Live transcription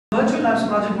labs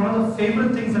project, one of the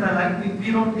favorite things that I like,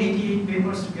 we wrote 88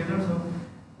 papers together, so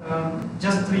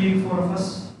just 3-4 of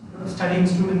us studying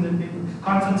students in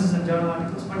conferences and journal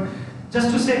articles. But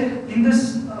just to say, in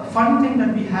this fun thing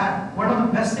that we had, one of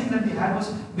the best things that we had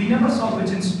was we never saw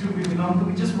which institute we belonged to.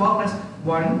 We just worked as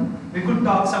one. We could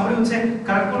talk. Somebody would say,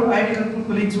 Kharagpur, IIT Kharagpur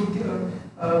colleagues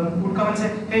would come and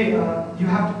say, hey, you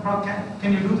have to,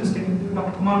 can you do this? Can you do,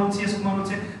 Dr. Kumar would, CS Kumar would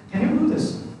say, can you do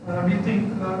this? Do you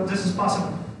think this is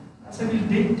possible? I said, we'll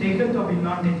take it or we'll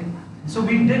not take it. So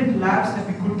we did labs that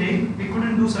we could take. We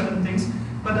couldn't do certain things.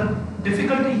 But the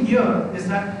difficulty here is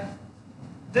that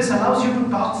this allows you to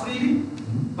talk freely.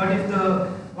 But if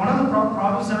one of the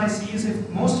problems that I see is if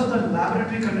most of the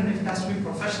laboratory content, if it has to be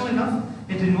professional enough,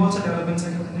 it involves a development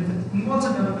cycle. And if it involves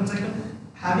a development cycle,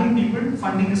 having people,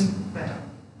 funding is better.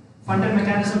 Funded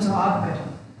mechanisms are better.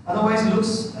 Otherwise,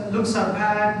 looks are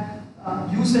bad.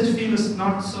 Usage feel is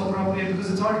not so appropriate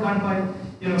because it's all done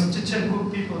by stitch and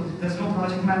cook people. There's no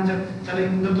project manager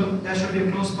telling look, there should be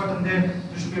a close button there.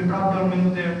 There should be a drop-down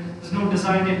menu there. There's no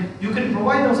design there. You can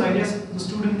provide those ideas. The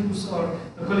students or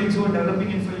the colleagues who are developing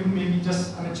it for you may be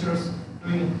just amateurs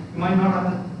doing it. You might not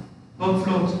have the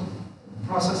workflow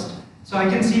processed. So I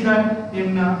can see that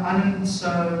in Anand's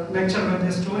lecture where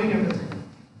they're storing everything.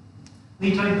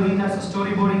 We tried doing that for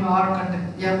storyboarding our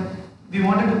content. Yeah, we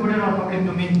wanted to put it on public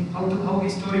domain. How we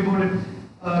storyboarded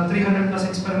 300 plus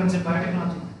experiments in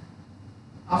biotechnology.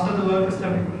 After the work was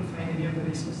done, we couldn't find any of the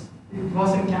resources. It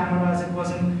was in cameras, it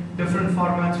was in different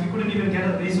formats. We couldn't even get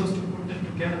a resource to put it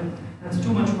together. That's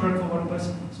too much work for one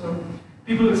person. So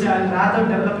people will say, I'd rather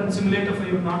develop a simulator for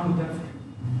you, not do that for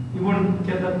you. You won't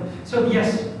get that. So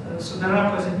yes, so there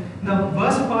are questions. The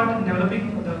worst part in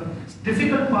developing, the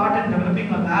difficult part in developing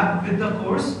a lab with the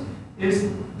course is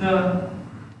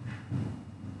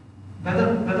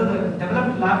whether the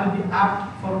developed lab will be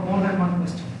apt for more than one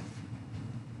question.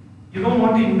 You don't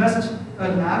want to invest a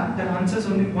lab that answers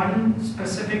only one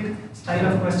specific style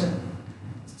of question.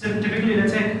 So typically,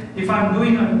 let's say, if I'm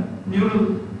doing a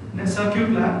neural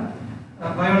circuit lab,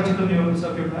 a biological neural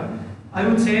circuit lab, I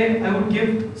would say, I would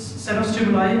give set of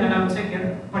stimuli and I would say get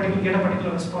a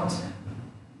particular response.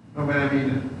 No, but I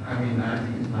think it's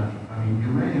natural. I mean, you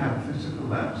may have physical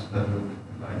labs that look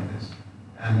like this,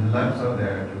 and the labs are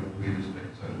there to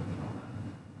illustrate certain phenomena.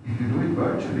 If you do it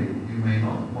virtually, you may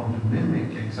not want to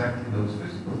mimic exactly those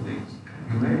physical things.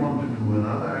 You may want to do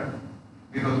another,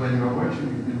 because when you're virtual,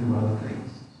 you can do other things.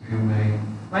 So you may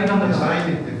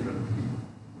design it differently.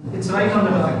 It's right on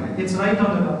the dot. It's right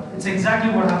on the dot. It's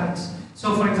exactly what happens.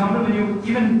 So, for example, when you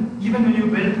even when you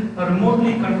build a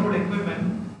remotely controlled equipment,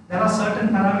 there are certain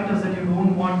parameters that you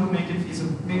don't want to make it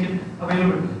feasible, make it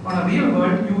available. On a real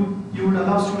world, you would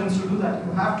allow students to do that.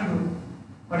 You have to do it.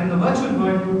 But in the virtual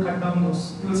world, you would cut down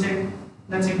those. You will say,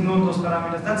 let's ignore those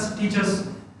parameters. That's teachers,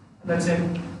 let's say,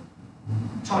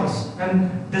 choice.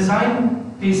 And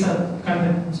design piece of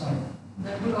content. I'm sorry.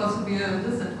 That would also be a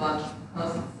disadvantage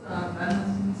because when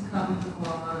students come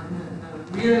in a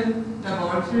real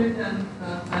laboratory and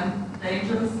when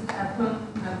dangers happen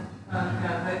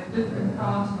and they did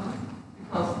encounter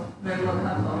because they were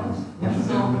cut out. Yeah.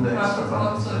 So with the perhaps extra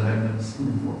buttons that I've never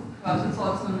seen before. But it's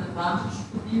also an advantage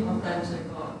to be authentic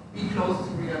or be close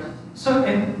to reality. So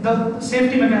the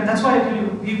safety mechanism, that's why I tell you,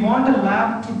 we want a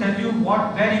lab to tell you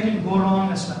where you can go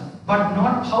wrong as well, but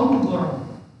not how to go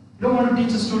wrong. You don't want to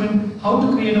teach a student how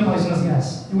to create a poisonous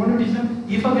gas. You want to teach them,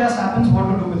 if a gas happens,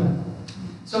 what to do with it.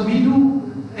 So we do,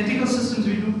 ethical systems,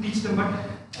 we do teach them,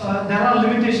 but there are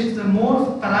limitations. The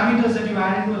more parameters that you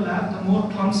add into a lab, the more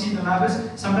clumsy the lab is.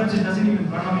 Sometimes it doesn't even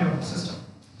run on your system.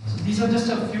 So these are just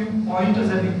a few pointers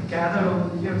that we gathered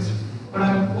over the years, but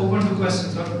I'm open to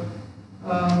questions.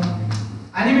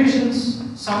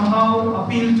 Animations somehow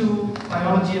appeal to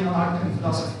biology and art and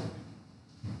philosophy.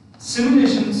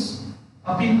 Simulations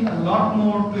appeal a lot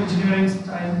more to engineering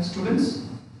students,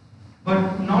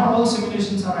 but not all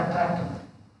simulations are attractive.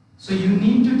 So you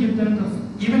need to give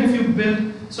them even if you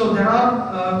build, so there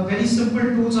are very simple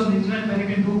tools on the internet where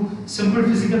you can do simple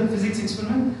physics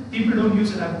experiment. People don't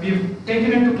use it. We have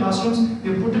taken it to classrooms,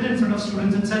 we have put it in front of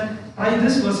students and said, try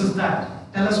this versus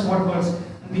that. Tell us what works.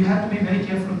 And we have to be very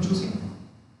careful in choosing.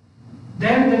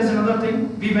 Then there is another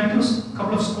thing. We went to a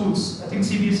couple of schools, I think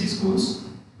CBSE schools.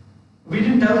 We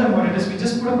didn't tell them what it is. We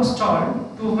just put up a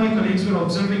stall. Two of my colleagues were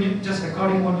observing it, just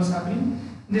recording what was happening.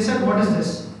 And they said, what is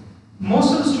this?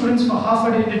 Most of the students for half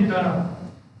a day didn't turn up.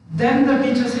 Then the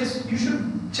teacher says, you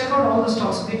should check out all the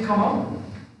stalls. They come out.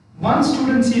 One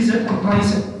student sees it and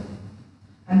tries it.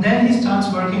 And then he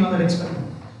starts working on that experiment.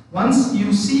 Once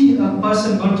you see a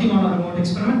person working on a remote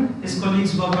experiment, his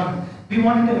colleagues work on it. We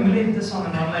wanted to emulate this on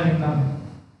an online environment.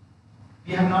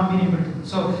 We have not been able to.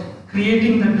 So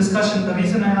creating the discussion. The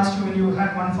reason I asked you when you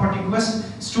had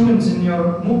 140 students in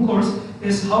your MOOC course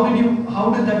is how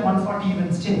did that 140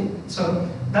 even stay? So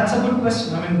that's a good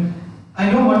question. I mean,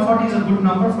 I know 140 is a good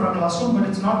number for a classroom, but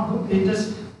it's not good. It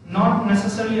is not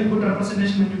necessarily a good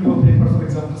representation when you do a paper, for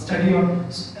example, study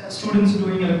on students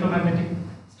doing electromagnetic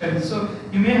studies. So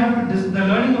you may have to, the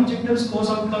learning objectives, course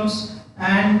outcomes,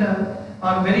 and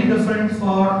are very different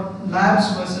for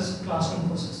labs versus classroom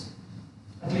courses.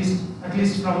 At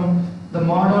least from the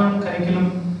current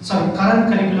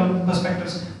curriculum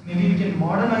perspectives. Maybe we can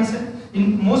modernize it.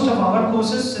 In most of our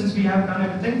courses, since we have done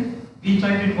everything, we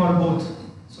try to involve both.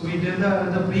 So we did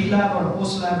the pre-lab or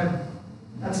post-lab, and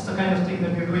that's the kind of thing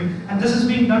that we're doing. And this is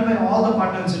being done by all the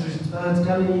partner institutions, whether it's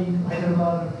Delhi,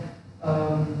 Hyderabad,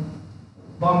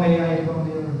 Bombay, IIT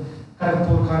Bombay, or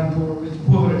Kharagpur, Kanpur,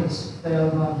 whoever it is, the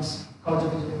Almars, College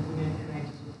of Engineering, Pune, NIT,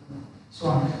 so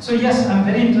on. So yes, I'm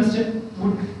very interested.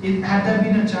 Had there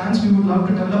been a chance, we would love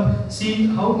to develop, see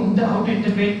how to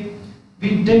integrate.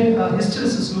 We did a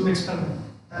hysteresis loop experiment.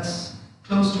 That's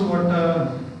close to what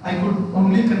I could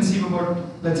only conceive about,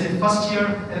 let's say, first year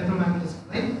electromagnetism,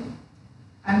 right?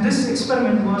 And this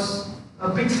experiment was a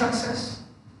big success,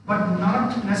 but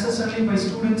not necessarily by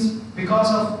students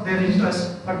because of their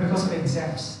interest, but because of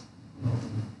exams.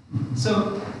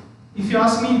 So, if you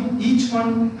ask me, each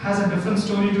one has a different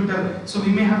story to tell. So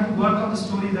we may have to work on the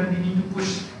story that we need to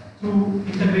push through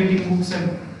integrating MOOCs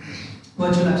and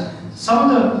virtual labs.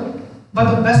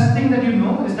 But the best thing that you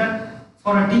know is that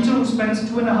for a teacher who spends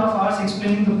 2.5 hours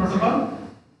explaining the protocol,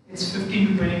 it's 15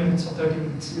 to 20 minutes or 30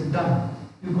 minutes, you're done.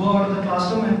 You go out of the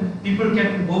classroom and people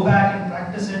can go back and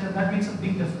practice it, and that makes a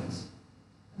big difference.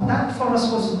 That for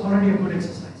us was already a good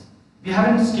exercise. We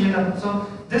haven't scaled up. So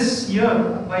this year,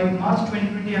 by March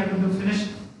 2020, I'm going to finish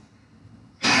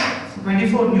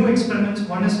 24 new experiments.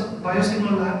 One is a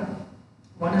biosignal lab,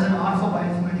 one is an R for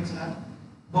bioinformatics lab.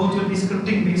 Both will be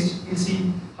scripting based. We'll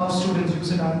see how students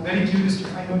use it. I'm very curious to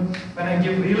find out when I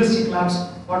give realistic labs,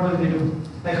 what will they do?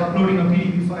 Like uploading a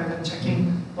PDB file and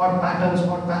checking what patterns,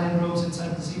 what palindromes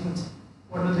inside the sequence.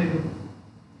 What will they do?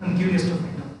 I'm curious to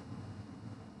find out.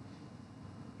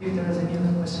 If there is any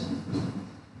other question.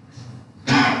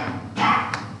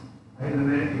 I run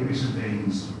an aviation training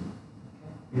institute.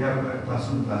 We have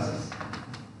classroom classes.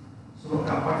 So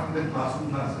apart from the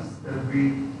classroom classes,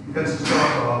 we consist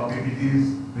of PPTs,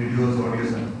 videos,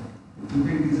 audios, and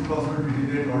is it possible to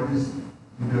integrate all this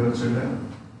into the virtual lab?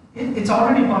 It's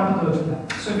already part of the virtual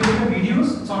lab. So if you look at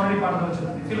videos, it's already part of the virtual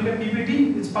lab. If you look at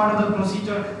PPT, it's part of the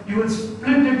procedure. You will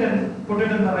split it and put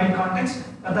it in the right context,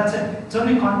 but that's it. It's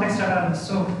only context awareness.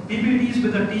 So PPTs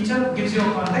with a teacher gives you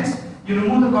a context. You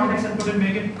remove the context and put it,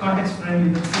 make it context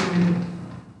friendly. That's the only thing.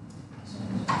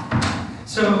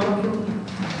 So,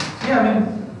 yeah, I mean,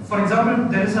 for example,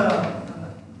 there is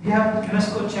we have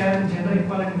UNESCO chair in gender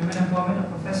equality and women empowerment, a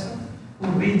professor who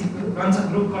runs a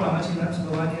group called Amachi Labs.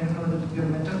 Bhavani, I don't know that you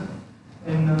have met her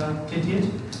in KTH.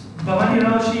 Bhavani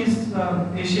Rao, she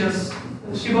is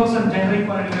she works on gender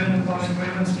equality, women empowerment,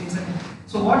 21 states.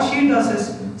 So what she does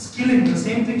is skilling, the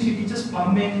same thing she teaches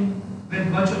plumbing with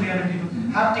virtual reality,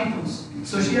 haptic tools.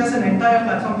 So she has an entire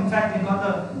platform. In fact, they got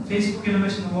the Facebook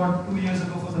Innovation Award 2 years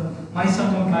ago for the My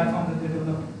Sangam platform that they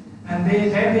developed. And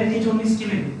they teach only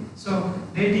skilling. So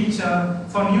they teach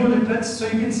for new literates. So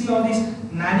you can see all these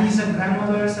nannies and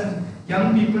grandmothers and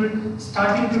young people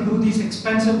starting to do these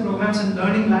expensive programs and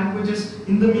learning languages.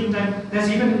 In the meantime, there's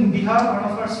even in Bihar,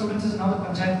 one of our students is now the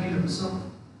Panchayat leader. So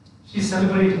she's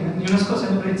celebrating, and UNESCO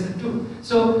celebrates it too.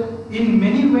 So in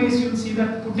many ways, you'll see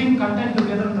that putting content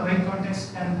together in the right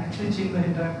context can actually change the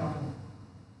entire problem.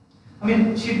 I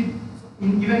mean,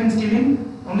 even in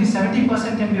skilling, only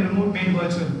 70% can be removed, made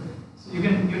virtual. So you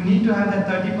need to have that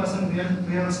 30%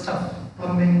 real stuff,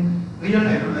 plumbing, real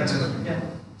expert. Yeah.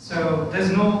 So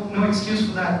there's no excuse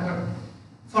for that.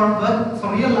 But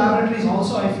for real laboratories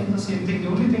also, I feel the same thing. The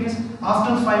only thing is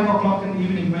after 5 o'clock in the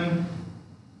evening, when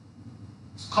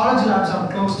college labs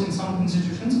are closed in some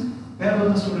institutions, where will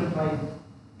the student write?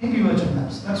 Maybe virtual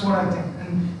labs. That's what I think.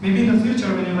 And maybe in the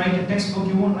future, when you write a textbook,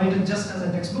 you won't write it just as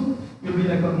a textbook. You'll be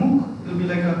like a MOOC. It'll be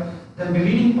like there'll be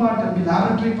reading part, there'll be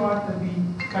laboratory part, there'll be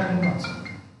cutting parts.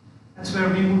 That's where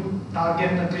we would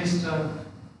target at least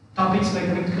topics like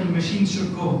electrical machines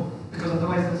should go, because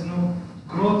otherwise there's no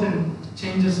growth and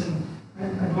changes in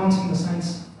advancing the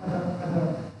science at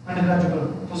the undergraduate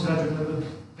or postgraduate level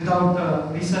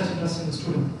without research interest in the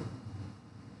student.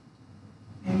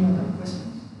 Any other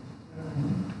questions?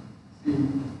 See,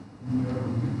 in your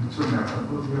virtual lab,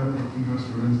 suppose you are taking your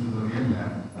students to the real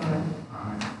lab.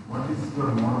 What is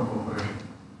your mode of operation?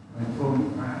 I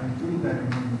feel that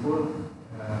before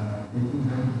taking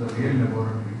them to the real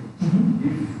laboratory,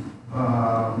 if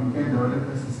we can develop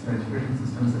a system, education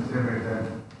system such a way that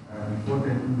before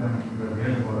taking them to a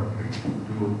real laboratory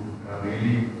to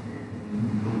really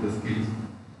improve the skills,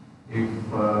 if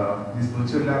this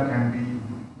virtual lab can be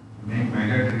made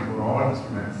mandatory for all the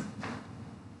students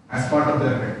as part of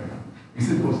their curriculum,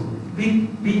 is it possible?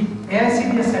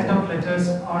 AICD has sent out letters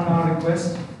on our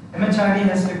request. MHRD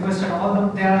has requested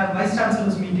their vice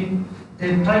chancellors meeting.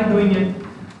 They tried doing it.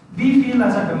 We feel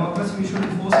as a democracy we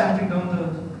shouldn't force anything down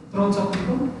the throats of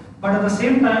people. But at the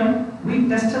same time, we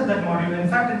tested that module. In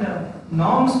fact, in the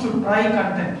norms to try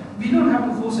content, we don't have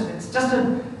to force it. It's just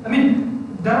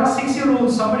there are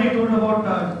 6-year-olds, somebody told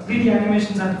about 3D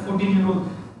animations at 14-year-old.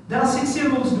 There are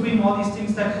 6-year-olds doing all these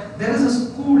things. That there is a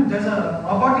school, there's a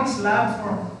robotics lab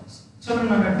for children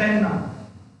under 10 now.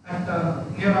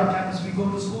 Near our campus, we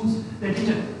go to schools, they teach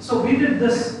it. So we did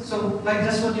this, so like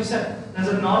just what you said, there's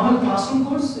a normal classroom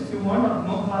course if you want, or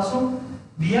no classroom,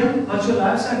 BL, virtual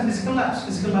labs and physical labs.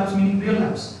 Physical labs meaning real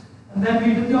labs. And then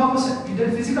we did the opposite, we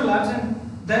did physical labs and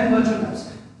then virtual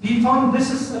labs. We found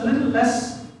this is a little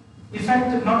less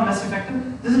effective, not less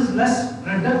effective, this is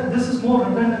this is more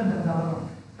redundant than the other one.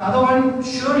 The other one,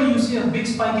 surely you see a big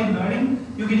spike in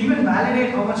learning, you can even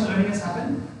validate how much learning has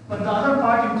happened. But the other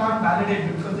part you can't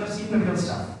validate because they've seen the real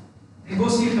stuff. They go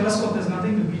see a telescope, there's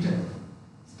nothing to beat it.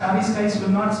 Starry skies will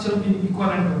not still be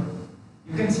equivalent to it.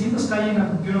 You can see the sky in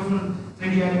a beautiful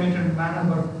 3D animated manner,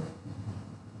 but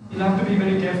you'll have to be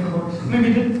very careful about it.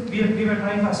 We were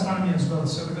trying for astronomy as well,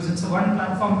 so because it's a one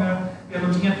platform where we are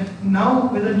looking at.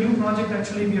 Now with a new project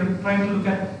actually we are trying to look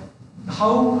at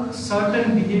how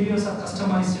certain behaviors are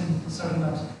customized in certain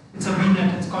labs. It's a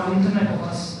VNet, it's called Internet of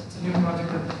Us. It's a new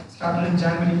project that started in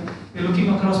January. We're looking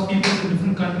across people in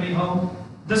different countries, how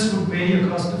this would vary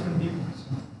across different people.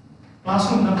 So,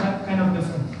 classrooms are kind of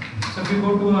different. So if you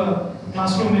go to a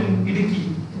classroom in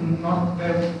Idiki, in North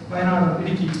Wayanad or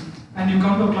Idiki, and you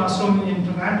come to a classroom in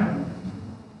Trivandrum,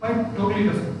 quite totally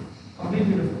different,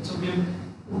 completely different. So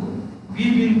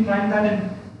we've been trying that in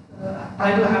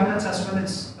tribal habitats as well.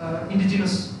 It's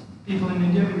indigenous people in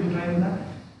India, we've been trying that.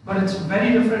 But it's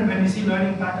very different when we see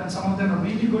learning patterns. Some of them are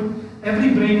really good.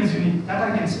 Every brain is unique,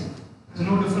 that I can see. There's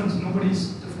no difference, nobody's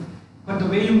different. But the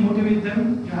way you motivate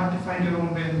them, you have to find your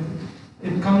own way.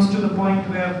 It comes to the point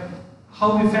where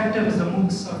how effective is the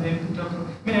MOOCs or the NPTEL?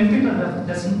 NPTEL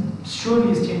doesn't,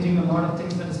 surely is changing a lot of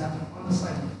things that is happening on the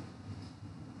side.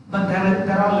 But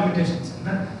there are limitations.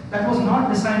 And that was not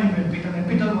designed into NPTEL.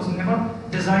 NPTEL was never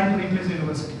designed to replace the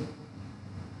university.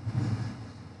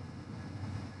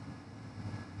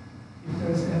 If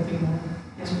there is anything more,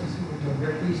 yes, please.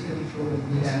 Please can you show the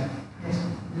lab? Yes.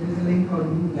 There is a link for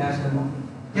new lab development.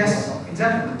 Yes,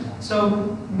 exactly.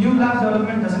 So new lab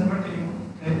development doesn't work anymore,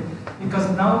 okay? Because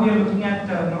now we are looking at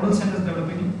nodal centers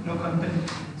developing no content.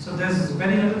 So there's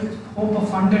very little hope of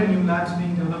funded new labs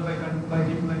being developed by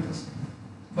people like this.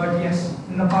 But yes,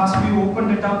 in the past we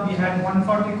opened it up, we had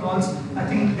 140 calls. I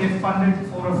think they funded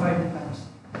 4 or 5 labs.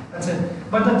 That's it.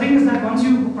 But the thing is that once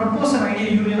you propose an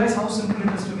idea, you realize how simple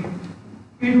it is to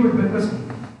do it, because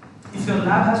if your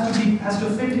lab has to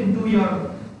fit into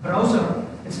your browser,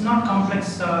 it's not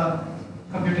complex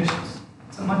computations.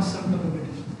 It's a much simpler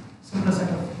computation, simpler set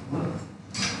of work.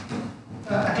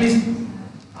 At least,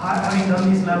 having done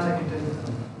these labs, I can tell you that.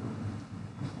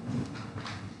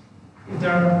 If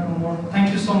there are no more,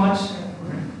 thank you so much.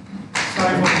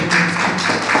 Sorry for giving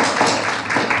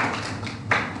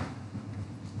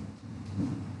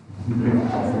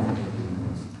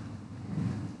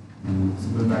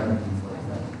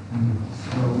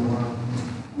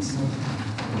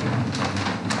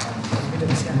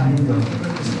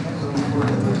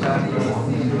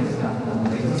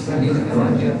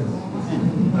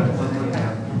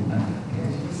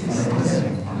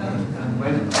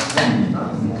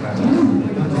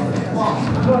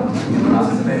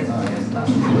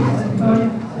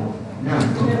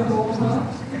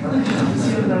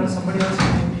somebody else.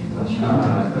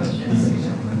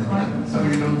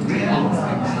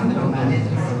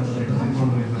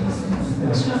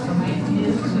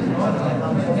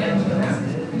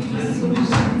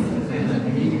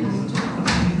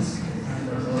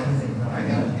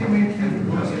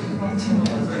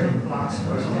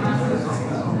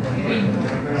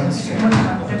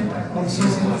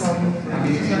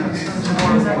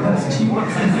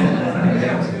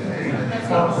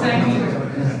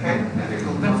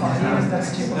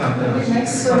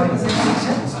 Next presentation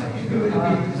we will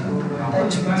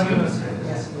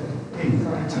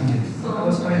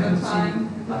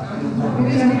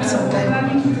need some time.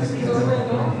 Continuously.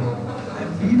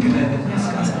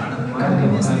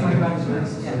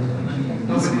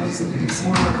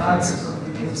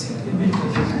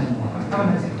 Have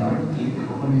a nice day.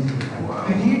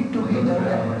 We need to be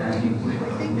developed. I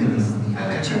think this is the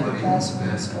virtual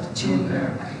classrooms, virtual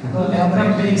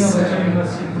Not being a virtual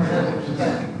university.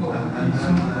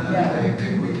 Yeah,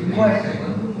 quiet.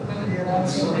 We are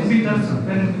also.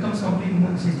 When it becomes complete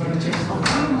moods, it's going to change. We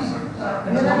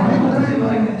are not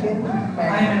going to get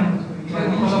I know.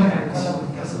 Colombia.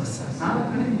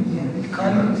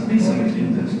 Please meet you.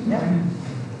 Yeah.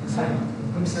 Fine.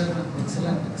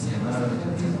 Excellent.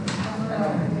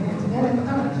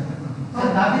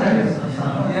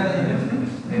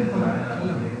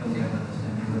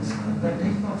 The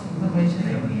type of information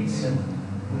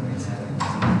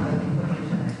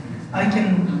I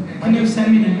can you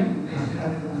send me the email?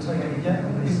 Yeah,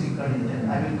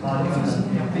 I will call you.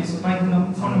 Yeah, please. My phone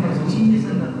number is also. He is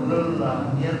in the rural,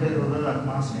 nearby rural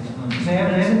administration.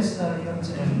 Where is your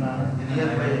In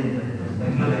nearby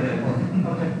Bengaluru airport.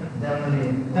 Okay.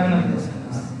 Definitely.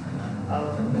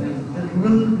 The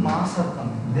rural mass are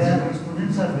coming. Their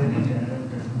students are very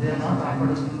talented. They are not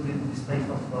affordable with this type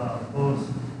of course.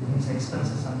 Means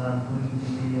expenses and are doing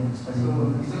degree and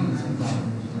studying.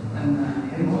 And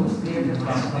I want to create a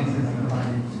platform to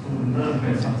rural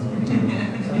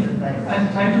I'll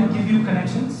try to give you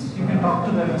connections. You can talk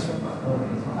to them as well.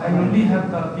 I only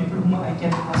have people whom I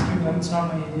can ask you. It's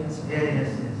not my area. So Yes.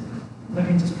 let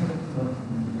me just put it.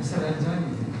 Sir, I'll join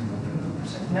you.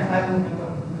 I will.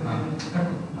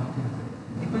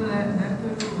 ഇപ്പോൾ നേരത്തെ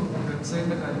ഒരു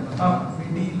വെബ്സൈറ്റിന്റെ കാര്യം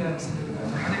VD ലാബ്സിന്റെ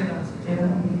ഒരു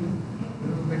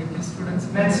medical students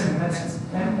Medicine.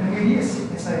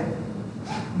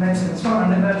 Medicine. It's for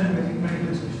undergraduate medical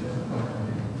education.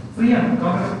 Free and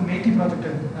government METI project.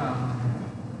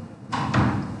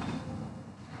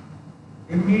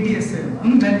 MEDS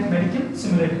Medical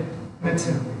simulated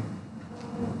medicine.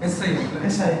 SI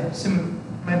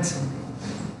Medicine.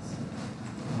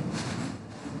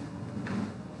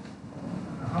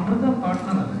 Amrita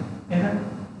partner അല്ലേ ഏതാ?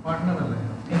 Partner അല്ലേ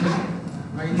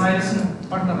MIELES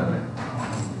partner അല്ലേ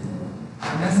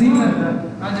നസീലിനല്ല.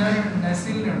 ഞാൻ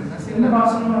നസീലിനാണ് എന്റെ നസീലിന്റെ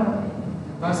ബാർസലോണ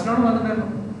ബാഴ്സലോണ വന്നിട്ടായിരുന്നു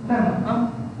ആ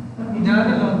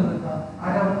ഞാനല്ല വന്നത്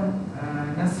ആരാ?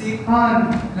 നസീൽ ആ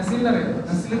നസീലിനറിയാം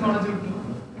നസീൽ കോളേജ് വിട്ടു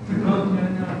ഞാൻ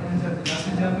ചേർത്ത്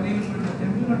നസീൽ ജർമ്മനിയിൽ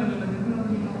ടെമ്പിൾ കണ്ടല്ലോ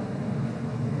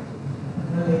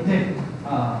ഇത്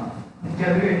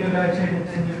എനിക്കത് കഴിഞ്ഞ ഒരാഴ്ച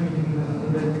കഴിഞ്ഞിട്ട് എൻ്റെ ഒരു മീറ്റിംഗ്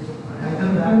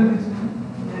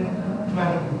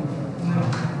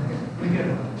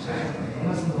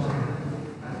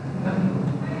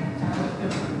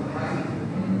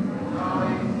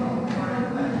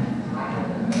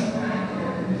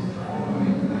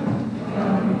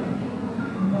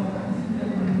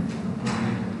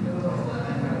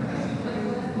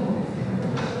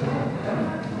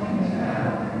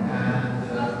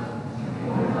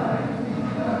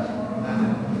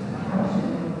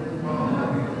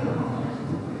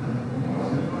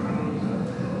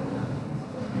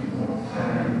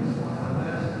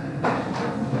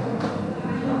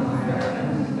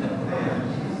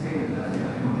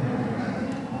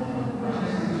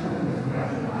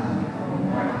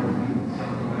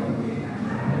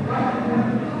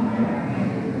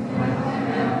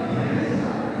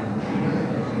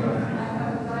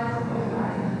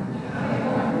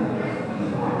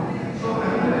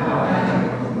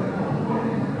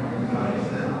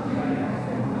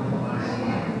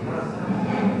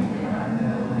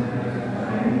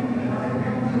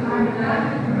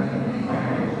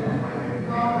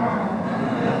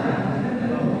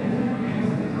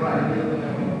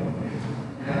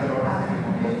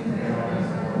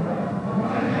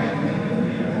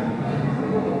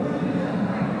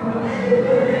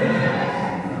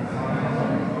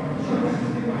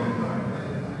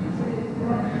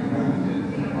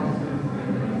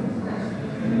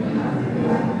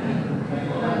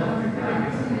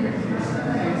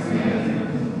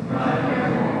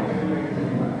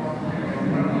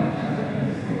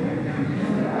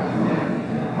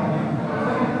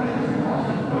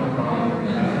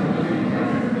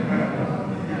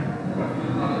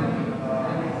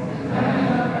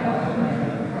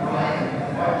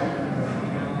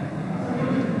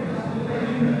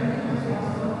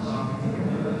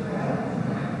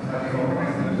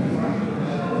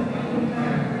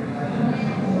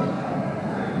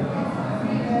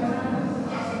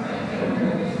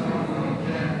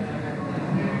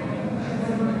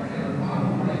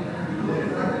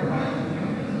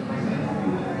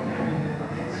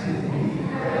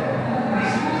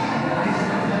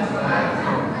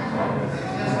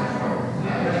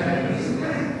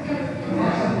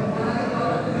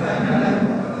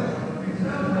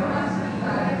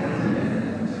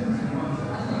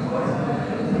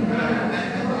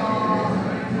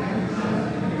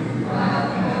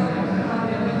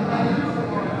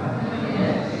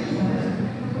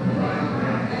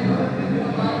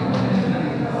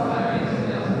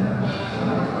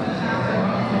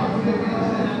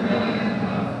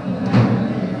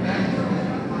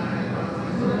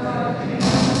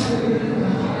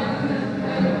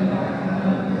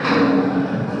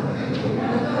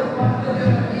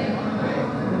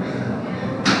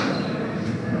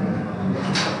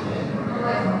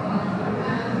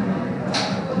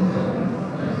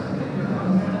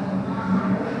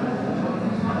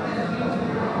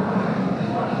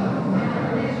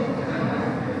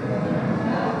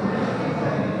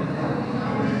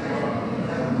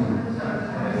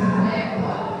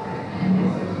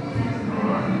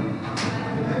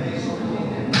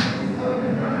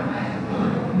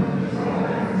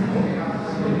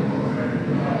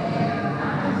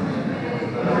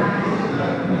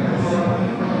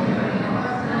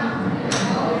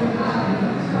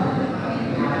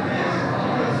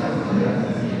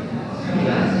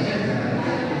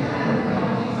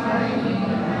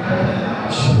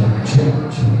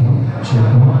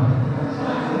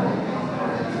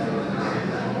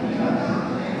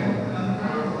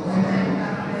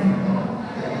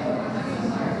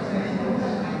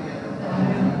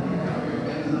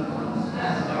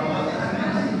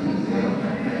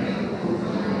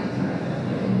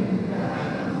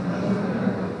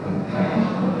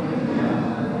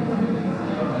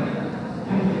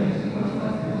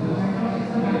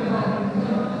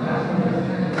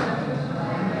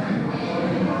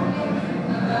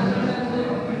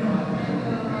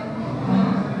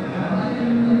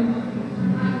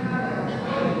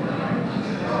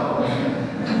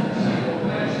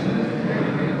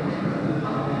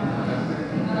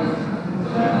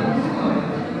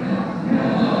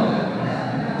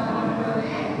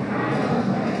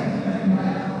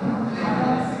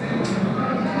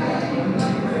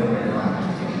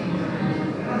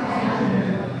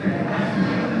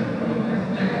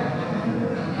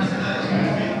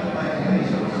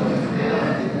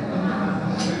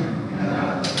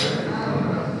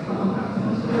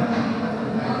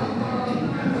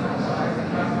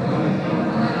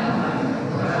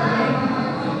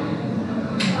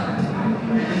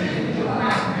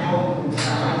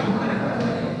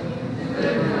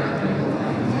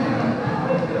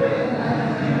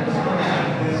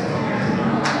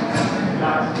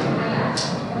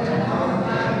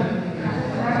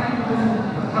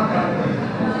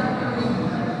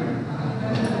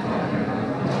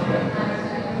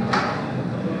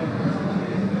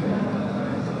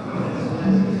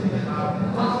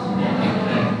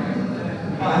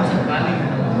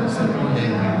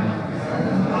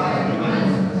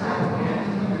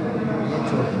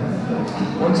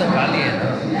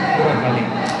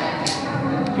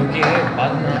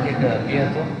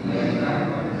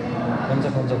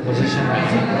कौन सा पोजीशन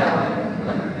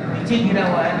नीचे गिरा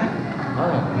हुआ है ना? हाँ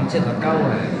नीचे रखा हुआ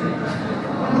है,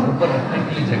 ऊपर रखने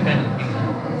के लिए जगह नहीं है।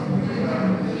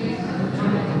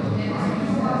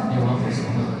 ये वहाँ पे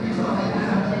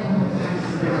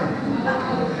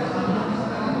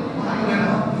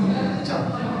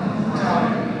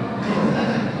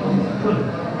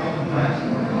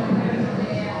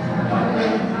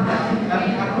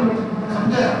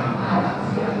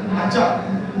अच्छा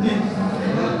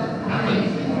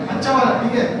अच्छा वाला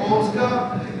ठीक है, वो उसका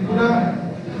पूरा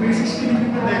 360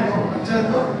 डिग्री में देखो, अच्छा है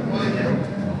तो वो देखिए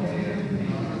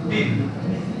ठीक।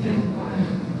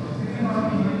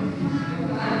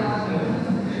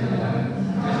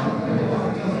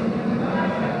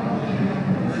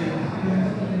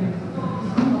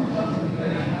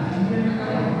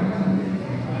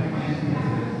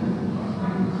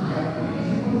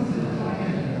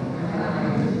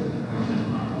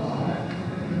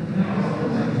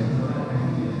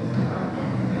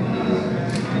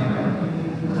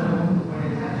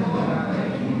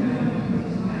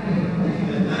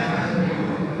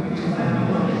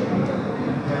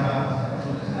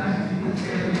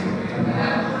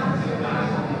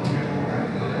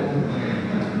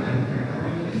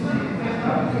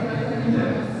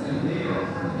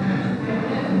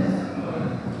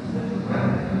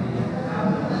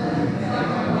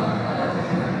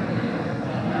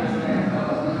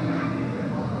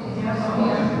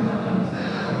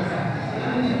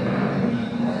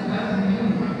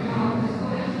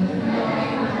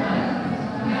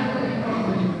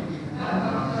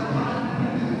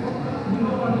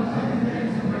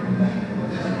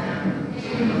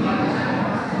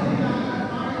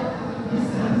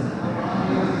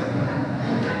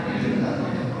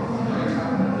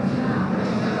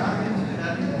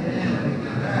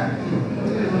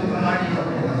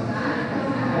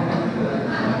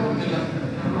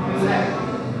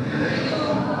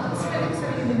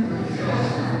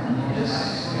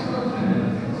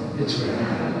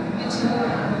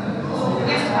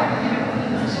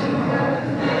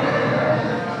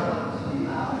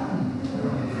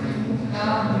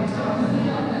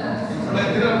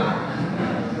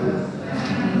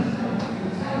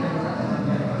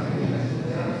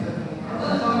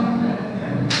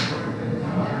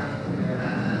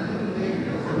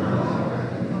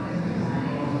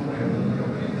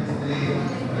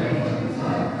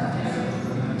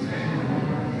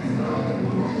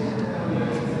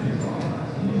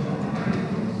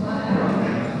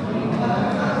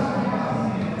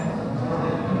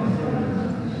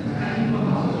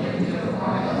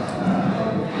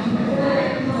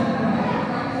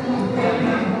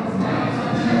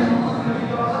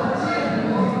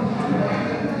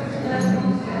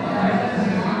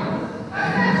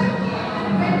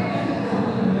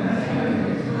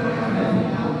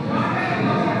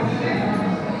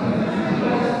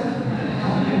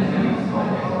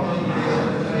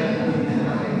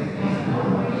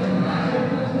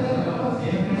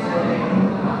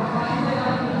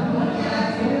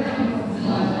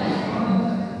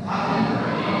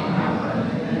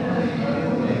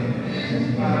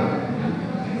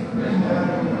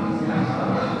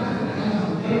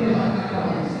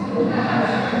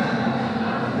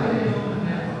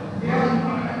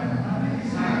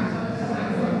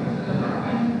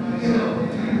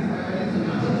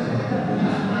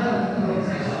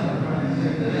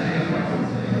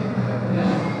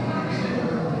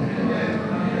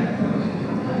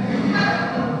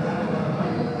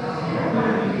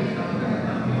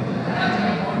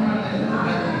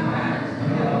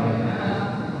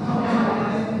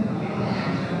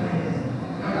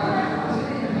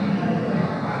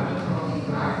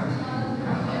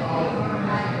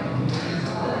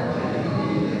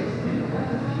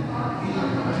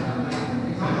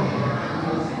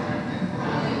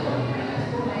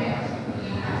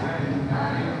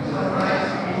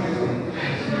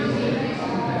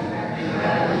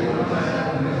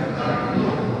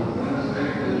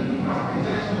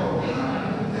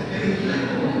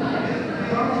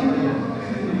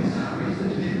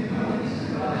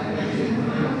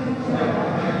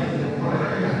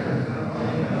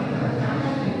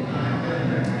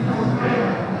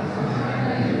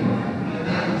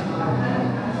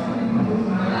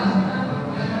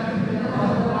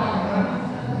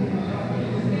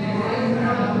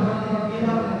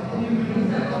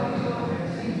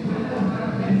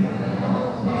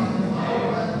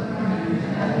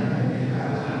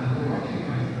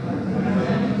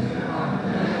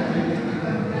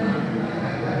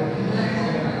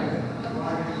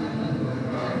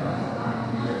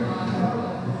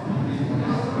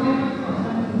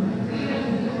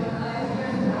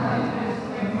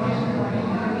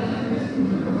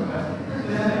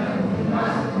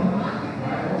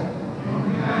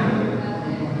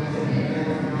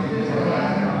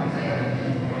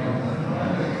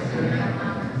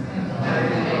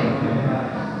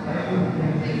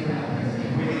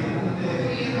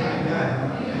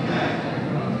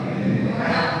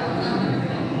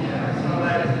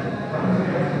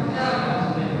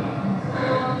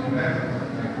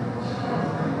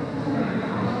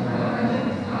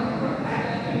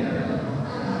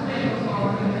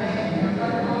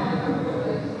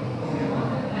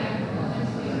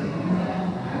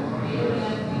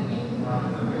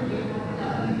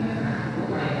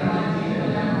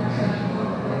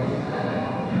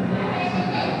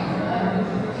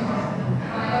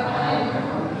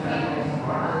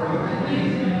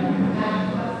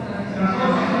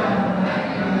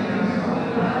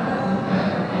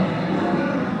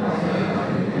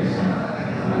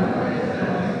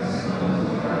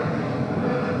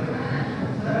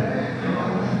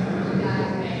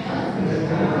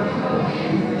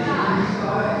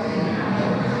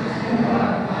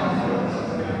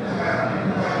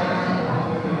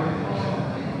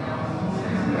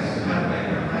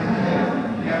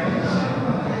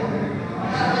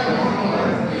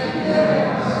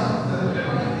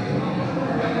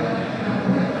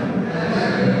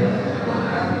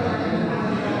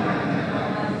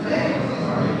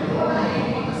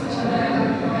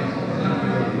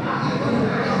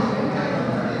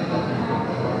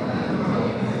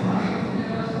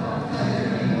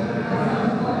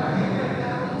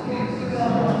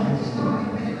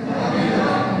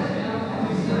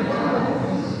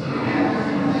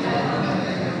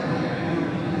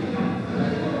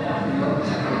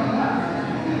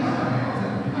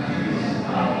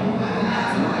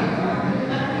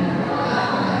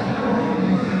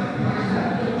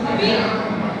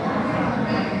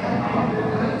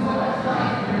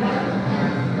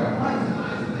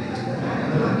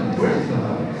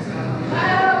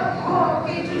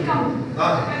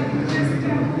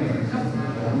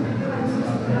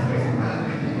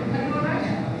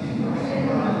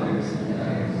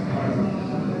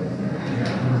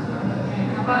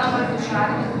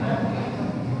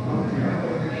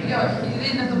 όχι, δεν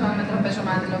είναι να το κάνουμε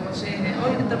τραπεζομάντιλο όπως είναι.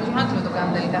 Όλοι και τραπεζομάντιλο το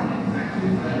κάνουν τελικά.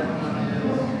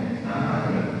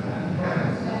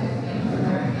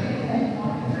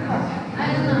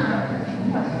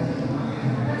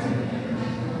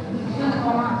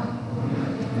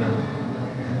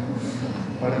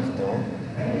 Πάρε αυτό.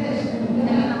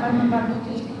 Θέλει να πάρουμε παντού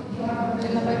και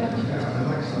θέλει να πάει παντού.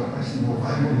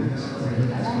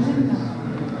 Αλλά δεν είναι δυνατό.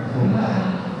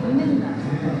 Δεν είναι δυνατό.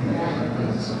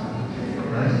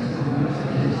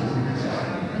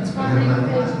 Έτσι πάμε να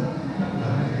είναι.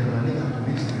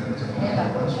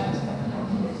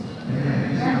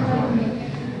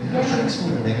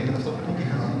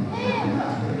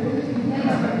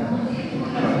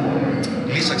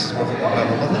 Λύσαξες με αυτά τα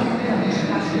πράγματα.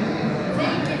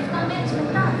 Θέλει και 7 μέρες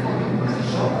μετά.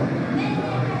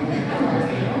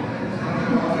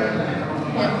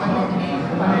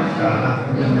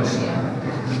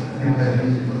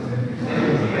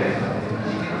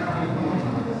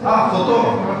 Α, φωτό.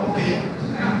 Οκ.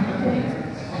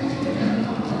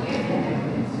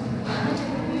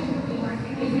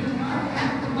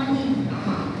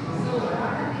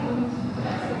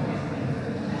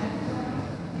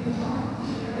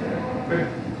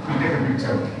 We'll take a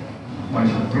picture. One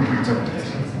group picture.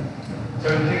 So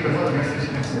we'll take the first message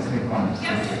next as they come.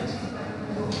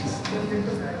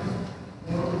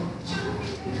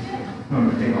 No,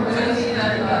 we'll take it.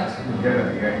 Together,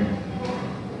 yeah.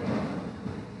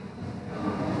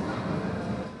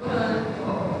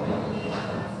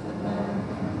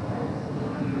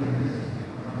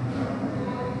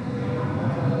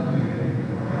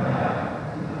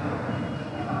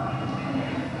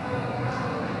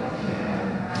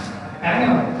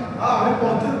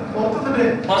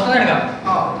 പുറത്തുനിന്ന് എടുക്കാം.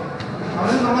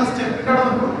 അവര് നമ്മൾ സ്റ്റെപ്പ് ഇട്ടാണോ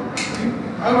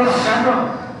അത് വേണം സ്റ്റാൻഡ് വേണം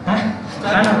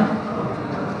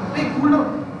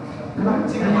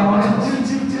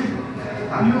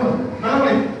അയ്യോ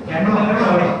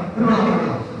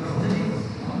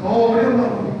ഓ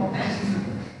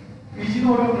ബീച്ചിന്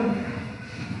ഓരോ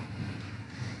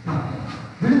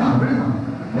വിടുന്ന വിടുന്ന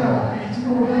ബീച്ചിന്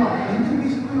ഓരോ എന്ത്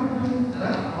ബീച്ചിൽ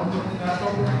ഓക്കെ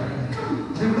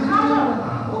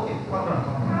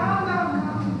പറഞ്ഞു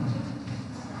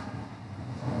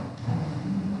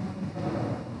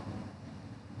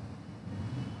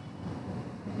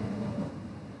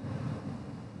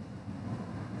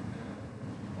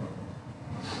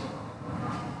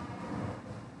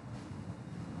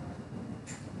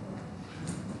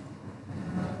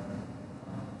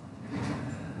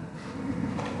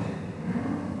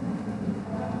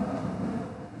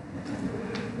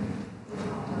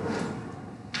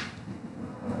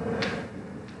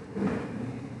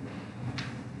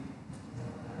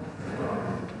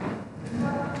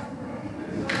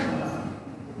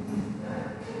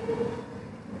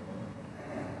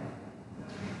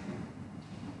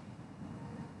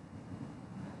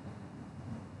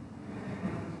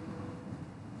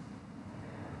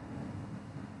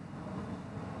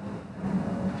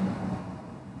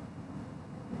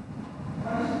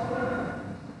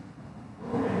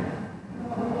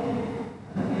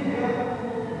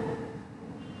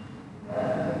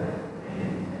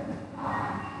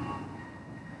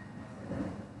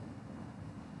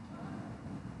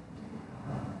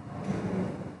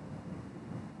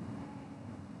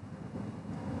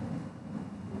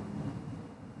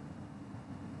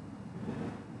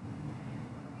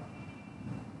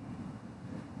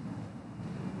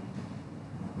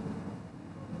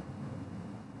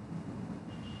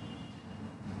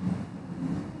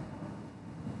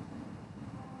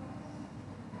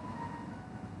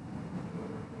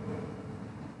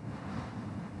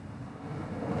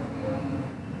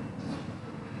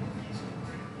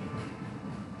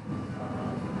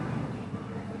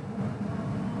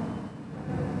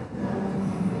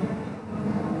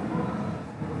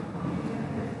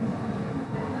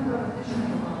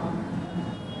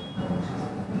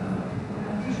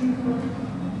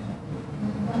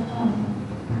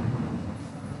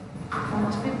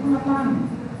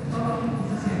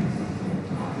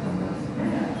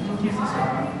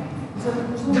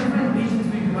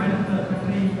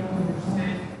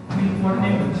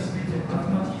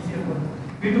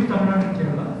We took Tamil Nadu and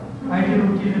Kerala. I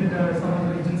relocated some of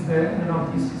the regions there in the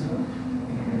northeast as well.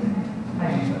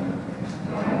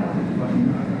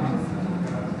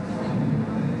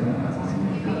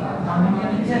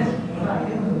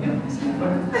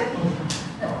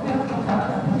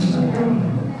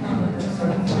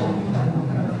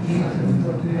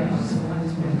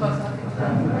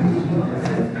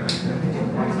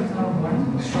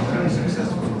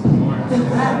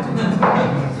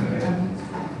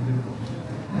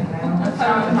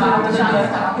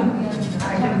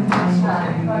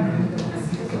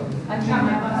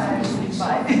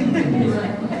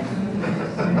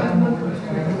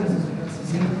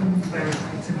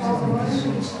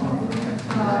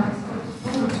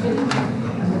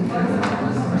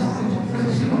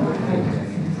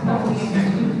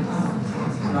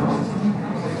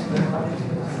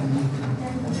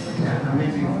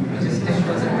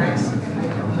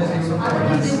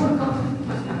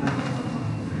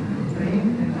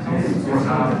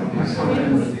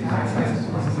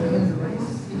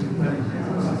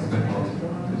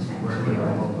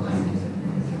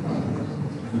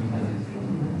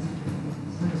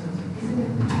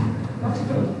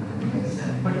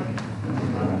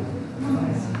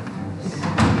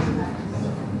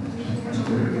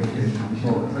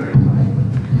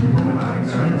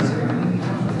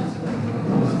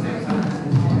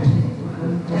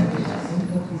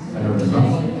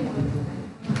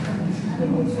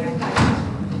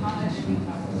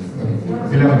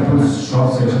 We'll have two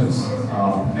short sessions.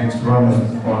 Next one is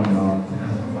on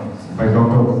by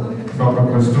Dr.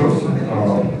 Christos.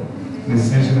 This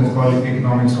session is called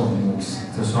Economics of Moods.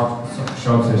 It's a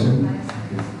short session.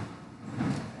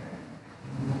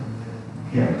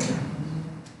 Yeah.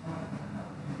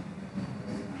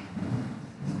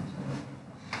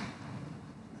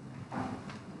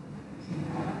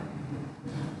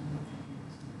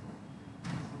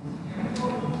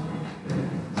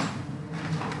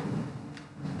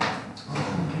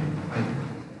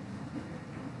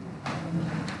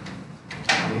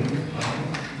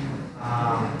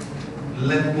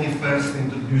 Let me first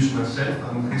introduce myself.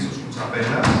 I'm Christos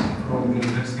from the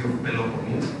University of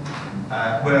Peloponnese,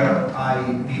 where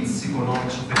I teach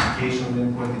economics of education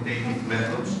and quantitative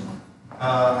methods.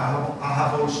 I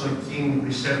have also a keen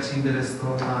research interest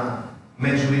on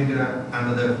measuring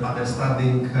and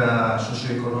understanding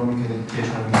socioeconomic and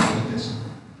educational inequalities.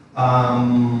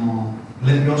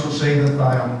 Let me also say that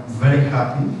I am very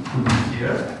happy to be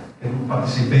here and to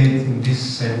participate in this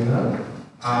seminar.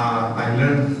 I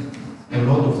learned a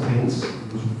lot of things.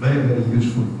 It was very, very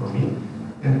useful for me.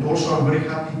 And also I'm very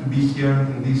happy to be here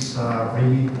in this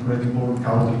really incredible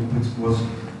country, which was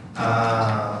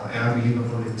an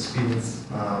unbelievable experience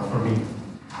for me,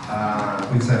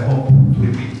 which I hope to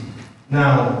repeat.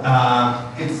 Now,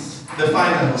 it's the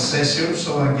final session,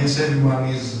 so I guess everyone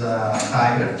is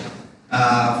tired.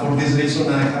 For this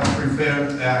reason, I have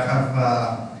prepared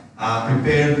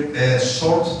a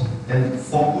short and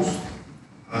focused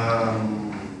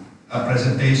a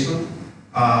presentation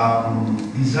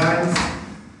designed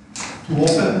to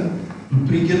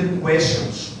trigger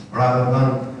questions rather than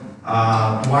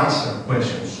to answer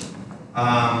questions.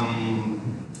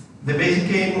 The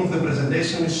basic aim of the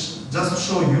presentation is just to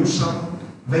show you some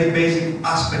very basic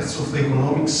aspects of the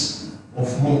economics of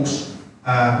MOOCs,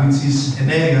 which is an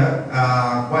area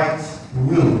quite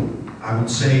new, I would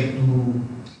say, to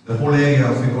the whole area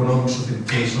of economics of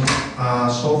education.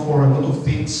 So for a lot of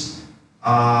things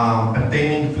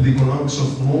pertaining to the economics of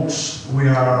MOOCs, we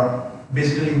are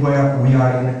basically where we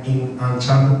are in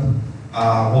uncharted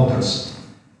waters.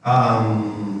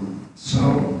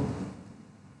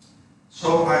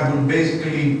 So I will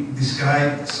basically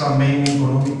describe some main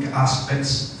economic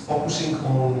aspects focusing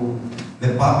on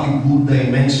the public good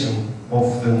dimension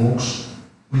of the MOOCs,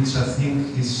 which I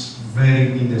think is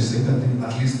very interesting,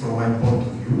 at least from my point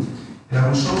of view. And I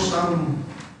will show some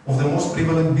of the most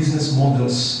prevalent business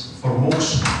models for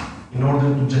MOOCs in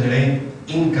order to generate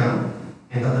income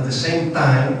and at the same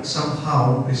time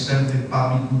somehow preserve the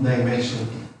public good dimension,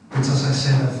 which, as I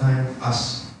said, I find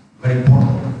as very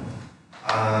important.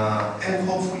 And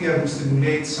hopefully I will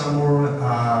stimulate some more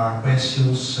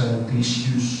questions and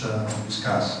issues to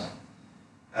discuss.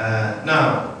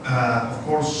 Now, of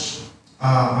course,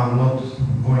 I'm not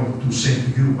going to say to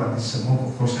you what is a MOOC,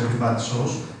 of course everybody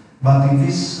shows, but in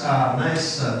this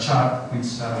nice chart,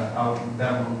 which I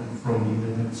downloaded from the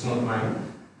internet, it's not mine,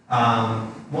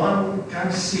 one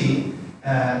can see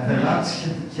the large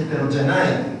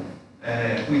heterogeneity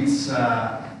which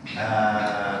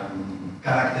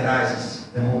characterizes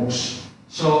the MOOCs.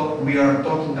 So we are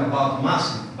talking about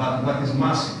massive, but what is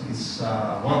massive? It's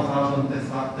 1,000,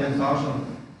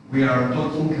 10,000. We are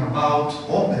talking about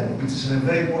open, which is a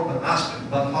very important aspect,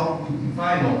 but how do we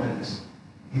define openness?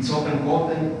 It's open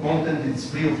content, it's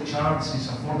free of charge, it's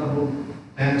affordable,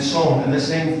 and so on, and the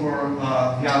same for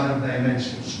the other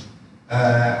dimensions.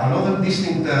 Another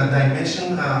distinct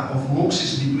dimension of MOOCs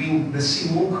is between the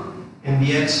C-MOOC and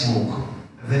the X-MOOC.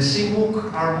 The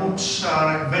C-MOOC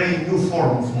are a very new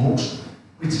form of MOOCs,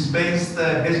 which is based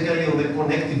basically on the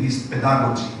connectivist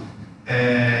pedagogy.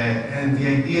 and the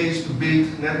idea is to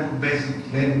build network-based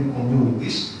learning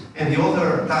communities. And the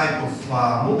other type of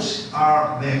MOOCs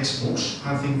are the XMOOCs.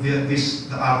 I think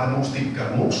these are the most typical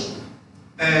MOOCs,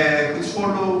 which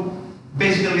follow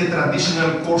basically a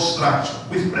traditional course structure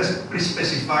with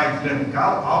pre-specified learning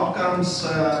outcomes,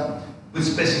 with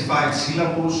specified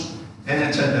syllabus, and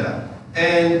etc.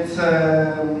 And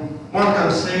one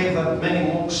can say that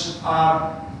many MOOCs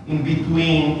are in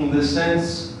between in the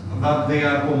sense that they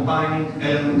are combining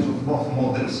elements of both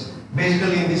models.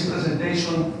 Basically, in this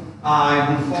presentation, I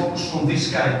will focus on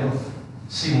this kind of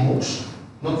CMOOCs,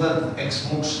 not that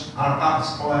XMOOCs are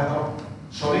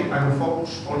sorry, I will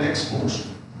focus on XMOOCs,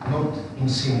 not in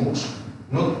CMOOCs,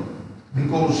 not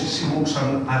because CMOOCs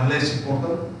are less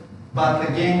important, but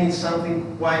again, it's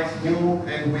something quite new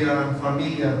and we are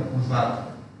unfamiliar with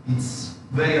that. It's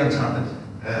very uncharted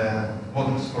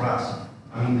models for us,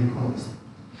 I mean the economists.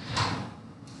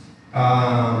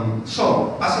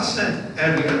 So, as I said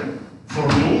earlier, for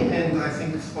me, and I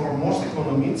think for most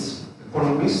economists,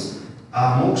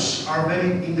 MOOCs are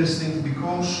very interesting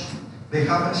because they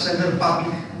have a central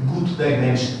public good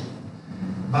dimension.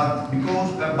 But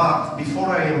before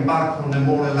I embark on a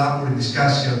more elaborate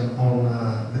discussion on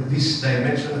this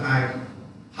dimension, I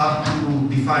have to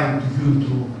define to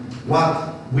you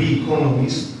what we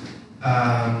economists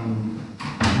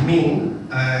mean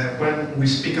when we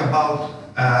speak about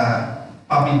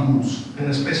public goods, and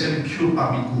especially pure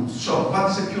public goods. So,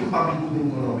 what is a pure public good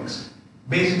in economics?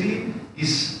 Basically,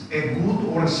 it's a good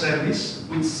or a service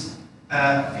which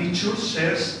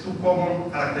shares two common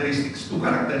characteristics,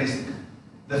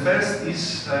 The first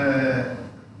is the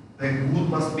good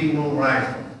must be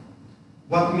non-rival.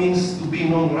 What means to be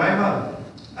non-rival?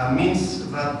 Means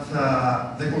that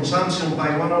the consumption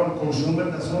by one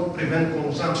consumer does not prevent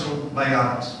consumption by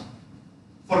others.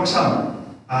 For example,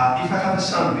 if I have a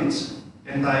sandwich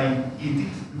and I eat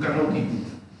it, you cannot eat it.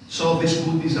 So this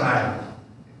good is rival.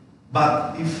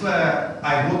 But if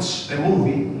I watch a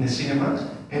movie in a cinema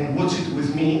and watch it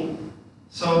with me,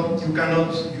 so you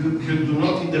do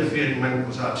not interfere in my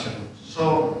consumption.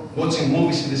 So watching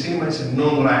movies in the cinema is a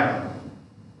non-rival.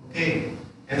 Okay.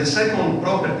 And the second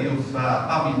property of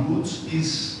public goods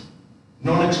is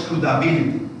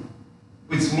non-excludability,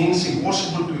 which means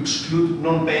impossible to exclude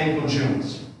non-paying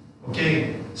consumers.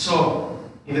 Okay. So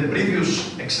in the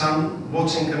previous example,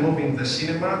 watching a movie in the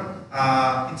cinema,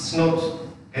 it's not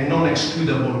a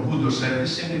non-excludable good or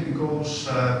service simply because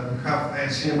a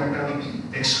cinema can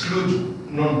exclude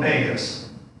non-payers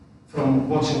from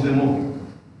watching the movie.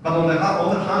 But on the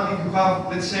other hand, if you have,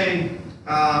 let's say,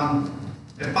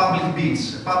 a public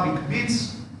beach,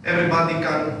 everybody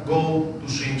can go to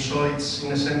swim, so it's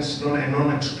in a sense a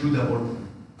non-excludable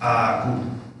good.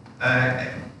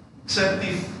 Except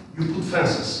if you put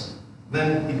fences,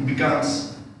 then it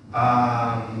becomes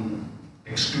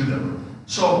excludable.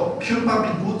 So, pure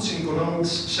public goods in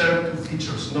economics share two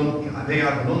features. They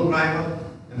are non-rival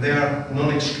and they are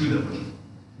non-excludable.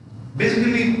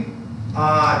 Basically,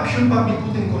 pure public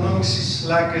good in economics is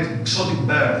like an exotic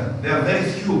bird. There are very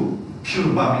few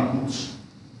pure public goods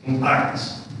in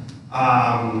practice.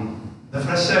 The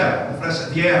fresh air,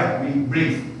 the air we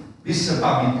breathe, this is a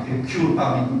pure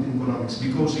public good in economics,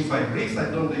 because if I breathe,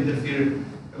 I don't interfere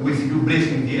with you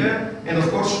breathing the air, and of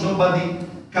course nobody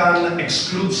can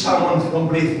exclude someone from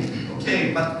breathing,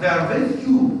 okay? But there are very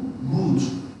few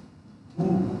goods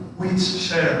which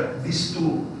share these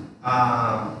two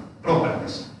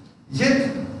properties.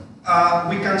 Yet,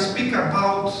 we can speak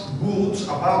about goods,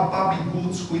 about public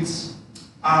goods, which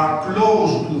are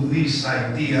close to this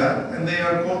idea, and they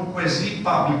are called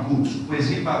quasi-public goods.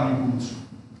 Quasi-public goods.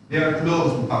 They are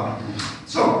close to public goods.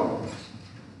 So,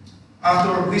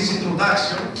 after this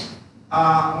introduction,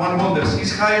 one wonders,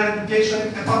 is higher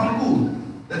education a public good?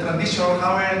 The traditional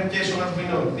higher education as we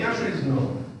know? The answer is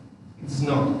no. It's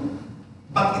not.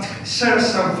 But it shares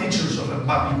some features of a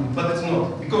public good, but it's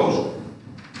not, because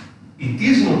it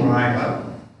is non-rival.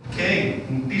 Okay,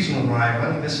 it is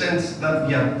non-rival in the sense that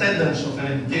the attendance of an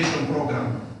education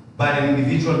program by an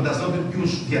individual does not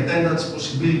reduce the attendance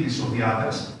possibilities of the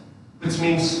others, which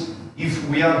means if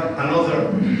we have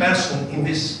another person in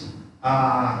this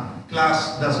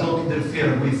class does not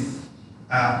interfere with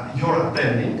your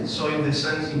attending, so in this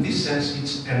sense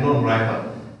it's a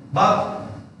non-rival, but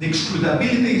the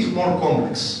excludability is more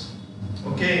complex.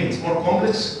 Okay, it's more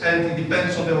complex and it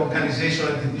depends on the organization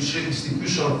and the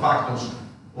institutional factors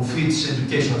of each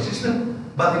educational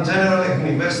system, but in general, a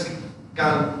university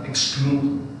can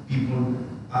exclude people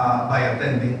by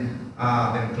attending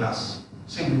their class,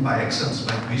 simply by exams,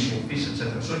 by tuition fees,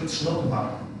 etc. So it's not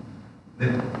about the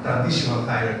traditional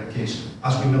higher education,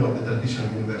 as we know at the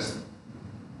traditional university.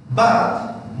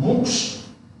 But MOOCs,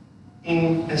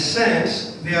 in a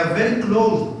sense, they are very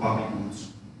close to public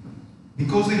goods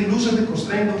because they loosen the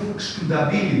constraint of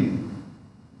excludability.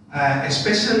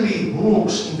 Especially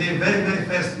MOOCs in their very, very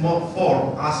first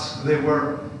form as they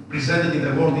were presented in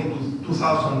the world in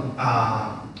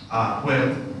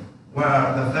 2012,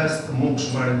 where the first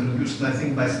MOOCs were introduced, I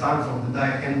think, by Stanford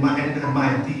and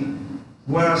MIT,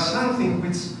 were something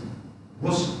which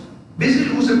was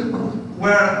basically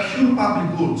were pure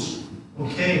public goods,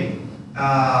 okay?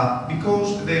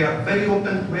 Because they are very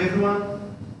open to everyone,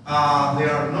 they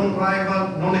are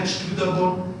non-rival,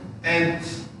 non-excludable, and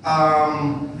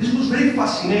this was very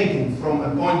fascinating from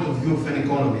a point of view of an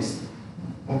economist,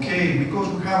 okay? Because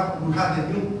we had a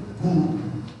new good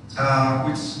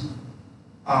which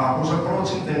was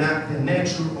approaching the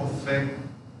nature of a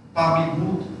public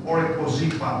good or a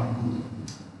quasi-public good.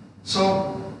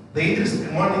 So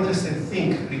one interesting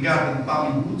thing regarding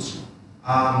public goods,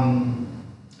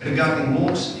 regarding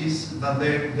MOOCs, is that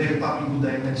they're public good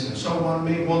dimension. So one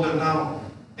may wonder now,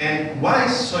 and why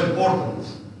is it so important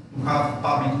to have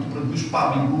to produce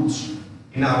public goods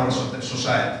in our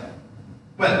society?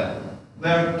 Well,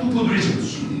 there are two good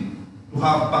reasons to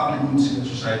have public goods in a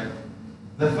society.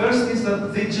 The first is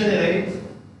that they generate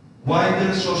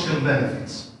wider social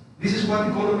benefits. This is what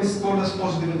economists call as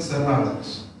positive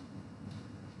externalities.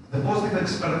 The positive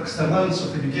externalities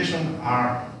of education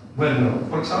are well known.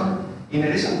 For example, in a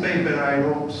recent paper I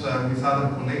wrote with other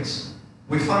colleagues,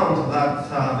 we found that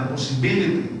the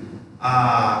possibility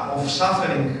of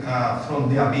suffering from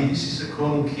diabetes is a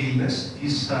chronic illness,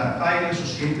 is highly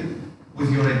associated with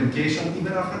your education,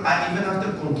 even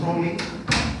after controlling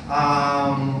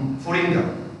for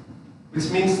income. Which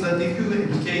means that if you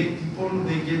educate people,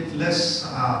 they get less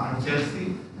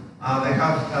unhealthy, they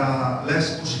have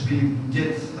less possibility to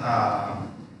get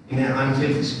in an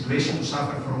unhealthy situation, to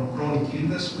suffer from chronic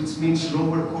illness, which means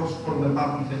lower cost for the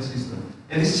public health system.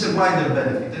 And this is a wider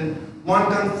benefit, and one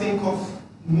can think of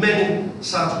many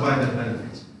such wider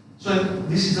benefits. So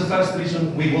this is the first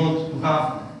reason we want to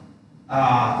have,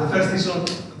 the first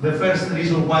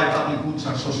reason why public goods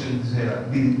are socially desirable.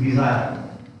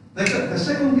 The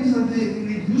second is that they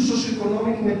reduce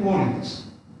socioeconomic inequalities,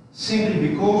 simply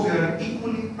because they are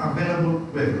equally available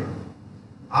to everyone.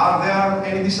 Are there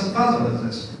any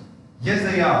disadvantages? Yes,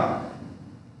 they are.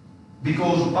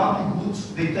 Because public goods,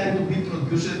 they tend to be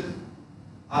produced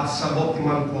at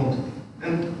suboptimal quantity.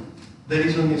 And the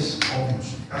reason is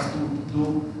obvious. It has to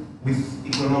do with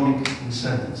economic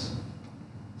incentives.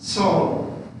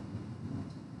 So,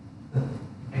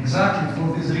 exactly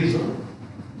for this reason,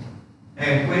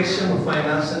 a question of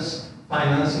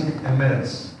financing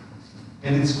emerges,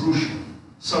 and it's crucial.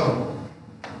 So,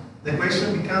 the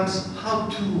question becomes how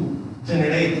to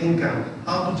generate income,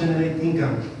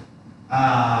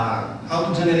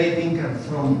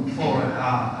 for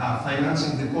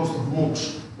financing the cost of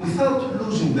MOOCs without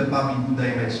losing the public good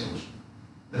dimensions,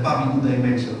 the public good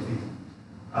dimension of it.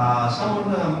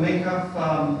 Someone may have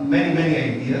many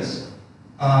ideas.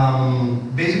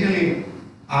 Basically,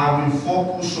 I will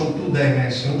focus on two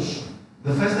dimensions.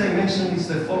 The first dimension is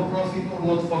the for-profit or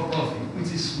not for-profit,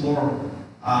 which is more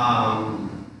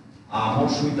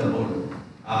suitable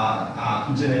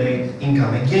to generate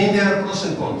income. Again, there are pros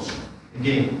and cons.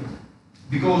 Again,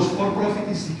 because for-profit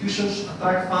institutions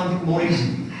attract funding more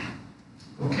easily.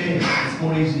 Okay, it's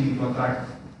more easy to attract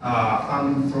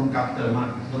funding from capital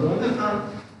markets. But on the other hand,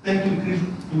 tend to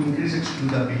increase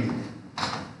excludability.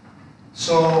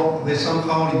 So they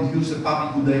somehow reduce the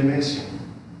public good dimension,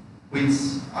 which,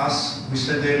 as we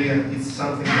said earlier, is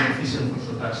something beneficial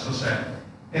for society.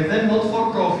 And then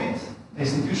not-for-profit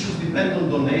institutions depend on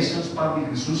donations, public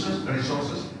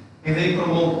resources, and they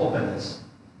promote openness.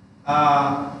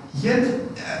 Yet,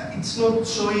 it's not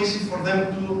so easy for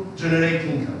them to generate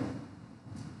income.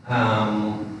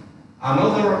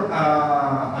 Another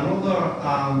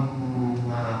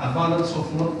advantage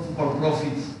of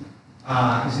not-for-profit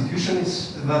institution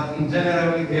is that in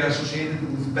general they are associated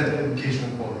with better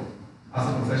education quality, as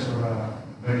the professor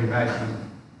very rightly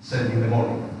said in the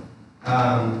morning.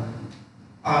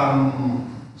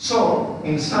 So,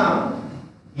 in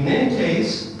any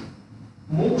case,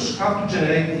 MOOCs have to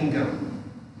generate income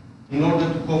in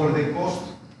order to cover their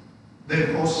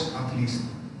costs at least.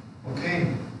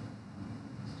 Okay?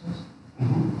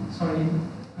 Sorry,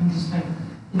 I'm just trying.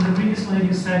 In the previous slide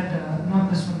you said, not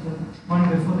this one, the one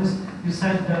before this, you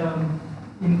said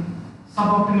in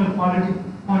suboptimal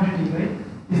quantity, right?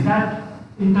 Is that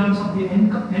in terms of the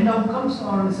end outcomes,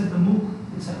 or is it the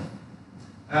MOOC itself?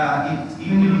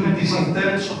 It is in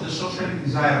terms of the socially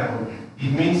desirable.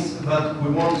 It means that we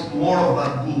want more of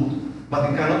that good,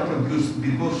 but we cannot produce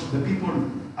because the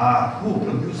people who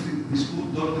produce this food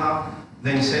don't have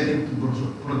the incentive to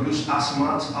produce as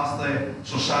much as the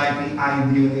society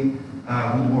ideally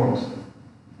would want.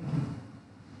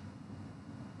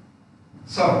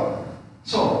 So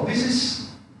this is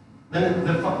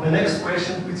the next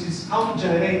question, which is how to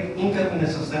generate income in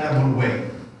a sustainable way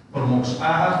for MOOCs.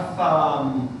 I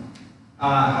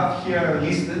have here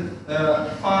listed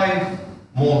five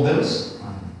models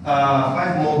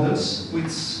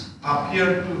which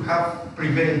appear to have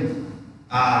prevailed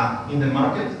in the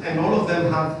market, and all of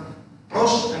them have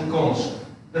pros and cons.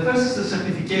 The first is the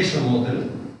certification model.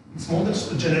 It's models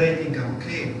to generate income,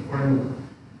 okay, for a MOOC.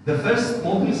 The first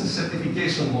model is a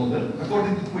certification model,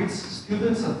 according to which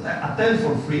students attend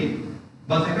for free,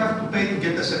 but they have to pay to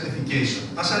get the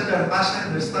certification. As I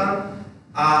understand,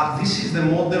 this is the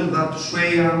model that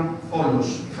Swayam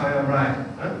follows, if I am right.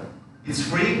 It's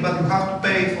free, but you have to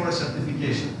pay for a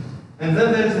certification. And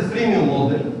then there is the freemium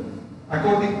model,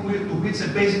 according to which a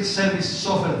basic service is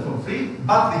offered for free,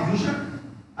 but the user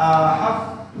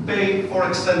have to pay for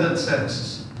extended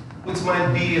services, which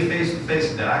might be a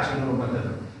face-to-face interaction or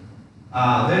whatever.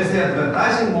 There is the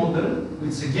advertising model,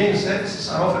 which again services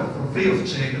are offered for free of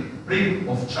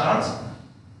charge,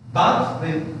 but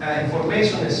the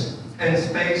information and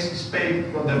space is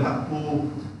paid to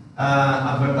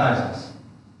advertisers.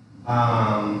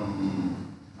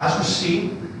 As you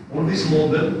see, all this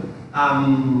model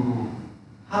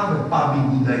have a public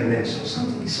good dimension.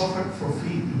 Something is offered for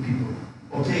free to people,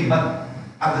 okay? But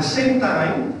at the same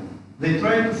time, they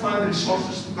try to find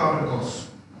resources to cover costs.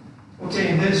 Okay,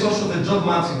 and there is also the job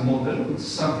matching model, which is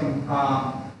something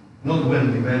not well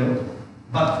developed,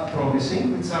 but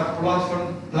promising, which are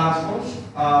platforms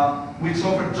which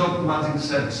offer job matching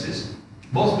services,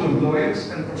 both to employers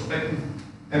and prospective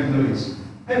employees.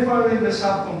 And finally, the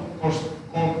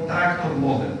subcontractor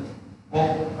model,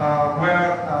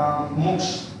 where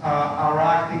MOOCs are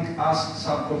acting as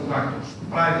subcontractors to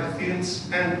private fields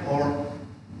and or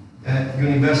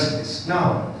universities.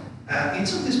 Now,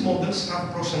 each of these models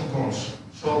have pros and cons,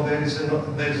 so there is not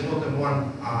a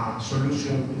one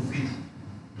solution to fit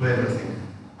to everything.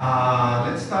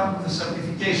 Let's start with the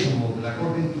certification model,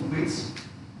 according to which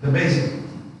the basic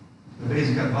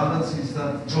advantage is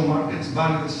that job markets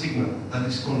value the signal that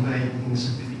is conveyed in the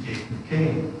certificate.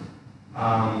 Okay.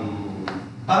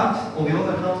 But on the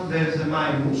other hand, there is a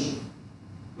minus,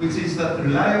 which is that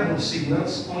reliable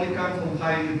signals only come from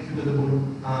highly reputable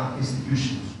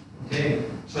institutions. Okay,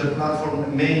 so a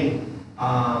platform may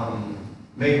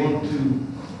want to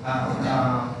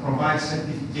provide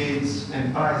certificates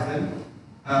and price them,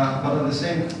 but at the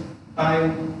same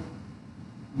time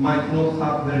might not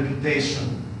have the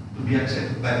reputation to be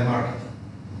accepted by the market.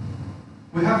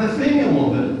 We have the freemium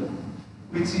model,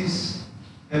 which is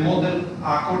a model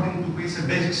according to which a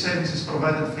basic service is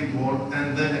provided free to all,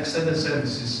 and then extended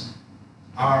services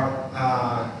have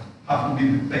to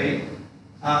be paid.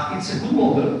 It's a good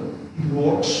model. It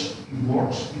works.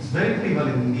 It's very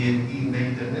prevalent in the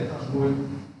internet, as well.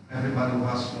 Everybody who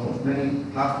has knows. Many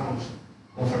platforms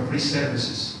offer free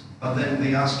services, but then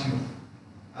they ask you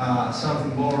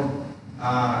something more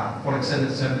for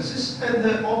extended services. And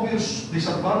the obvious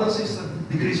disadvantage is the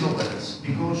decrease of openness,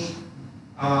 because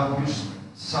you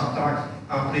subtract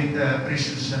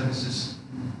precious services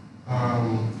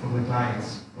from the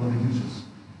clients, from the users.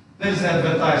 There's the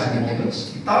advertising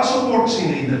models. It also works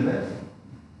in the internet,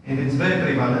 and it's very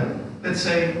prevalent. Let's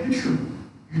say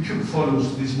YouTube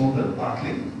follows this model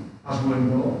partly, as well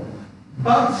know,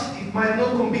 but it might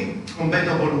not be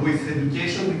compatible with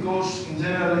education, because in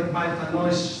general it might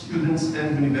annoy students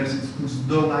and universities who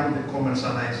don't like the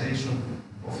commercialization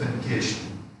of education.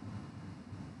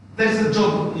 There's the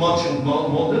job matching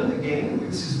model, again,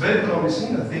 which is very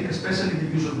promising, I think, especially the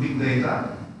use of big data.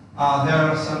 There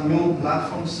are some new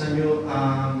platforms and new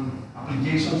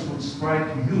applications which try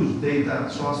to use data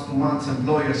so as to match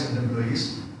employers and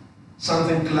employees.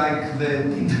 Something like the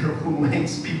Tinder who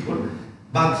makes people,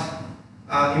 but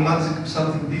imagine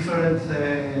something different,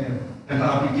 an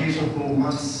application who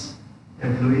matches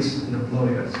employees and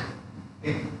employers.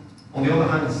 On the other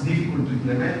hand, it's difficult to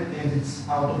implement, and it's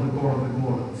out of the core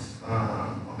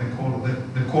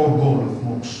goal of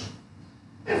MOOCs.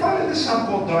 And finally, the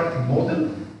subcontracting model,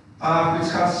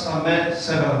 which has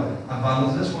several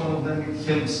advantages. One of them, it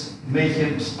may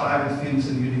help private firms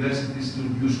and universities to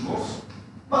reduce costs.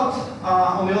 But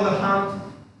on the other hand,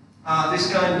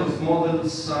 this kind of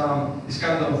models, this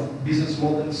kind of business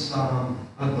models are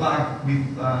plagued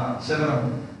with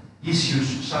several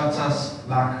issues, such as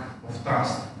lack of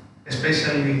trust,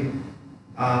 especially in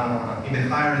the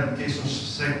higher education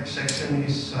section.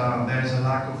 There is a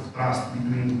lack of trust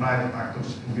between private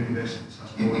actors and universities,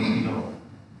 as we already know.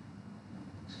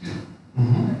 Excuse me.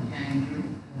 Mm-hmm.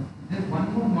 There's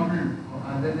one more model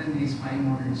other than these 5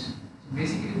 models. So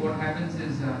basically what happens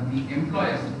is the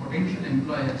employers, the potential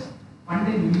employers, fund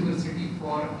a university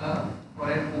for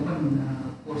an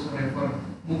open course or for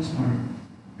MOOCs model.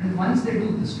 And once they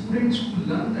do, the students who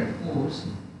learn that course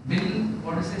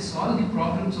will, solve the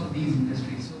problems of these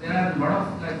industries. So there are a lot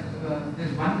of,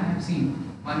 there's one I have seen,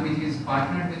 one which is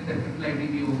partnered with the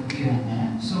IIITB over here.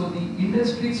 Mm-hmm. So the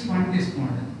industries fund this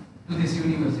model to this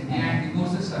university and the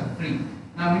courses are free.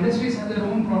 Now industries have their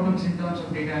own problems in terms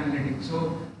of data analytics.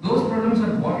 So those problems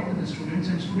are brought into the students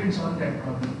and students solve that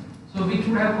problem. So we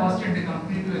should have costed the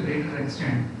company to a greater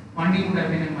extent. Funding would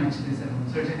have been a much lesser one.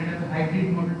 So it's a kind of a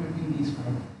hybrid model between these 5,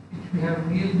 which we have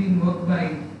really been worked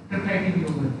by IIITB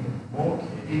over here. Okay.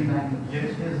 In Bangalore.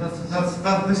 Yes,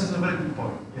 this is a very good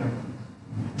point. Yeah,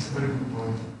 it's a very good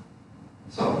point.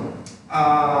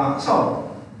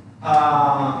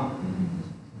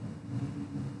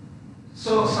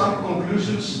 So some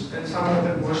conclusions and some of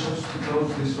the questions to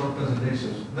close these short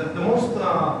presentations.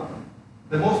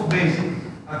 The most basic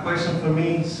question for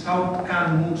me is how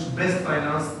can MOOCs best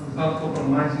finance without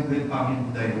compromising the public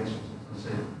dimensions, as I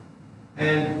said.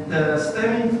 And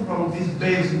stemming from this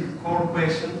basic core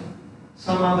question,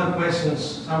 some other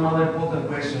important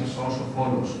questions also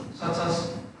follows, such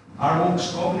as are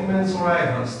MOOCs complements or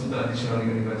rivals to traditional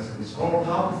universities, or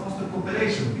how to foster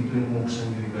cooperation between MOOCs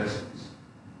and universities.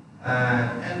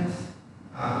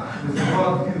 With a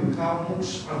broad view, how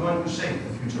MOOCs are going to shape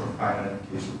the future of higher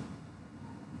education.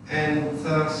 And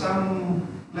some,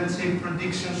 let's say,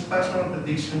 predictions, personal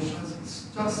predictions, it's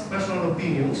just personal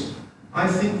opinions. I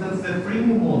think that the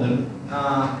premium model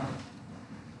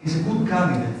is a good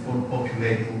candidate for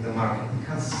populating the market. It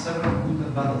has several good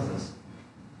advantages.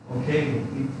 Okay,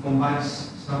 it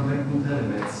combines some very good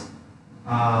elements.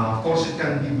 Of course, it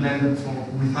can be blended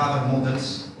with other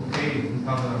models, okay, with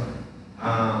other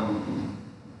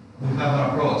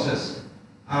approaches.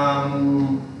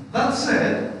 That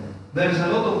said, there is a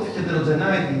lot of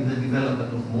heterogeneity in the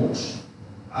development of MOOCs,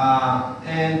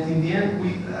 and in the end,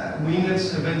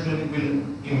 winners eventually will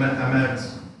emerge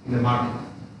in the market.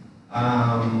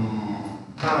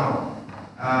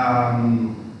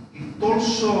 It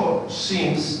also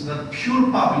seems that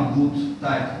pure public good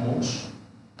type MOOCs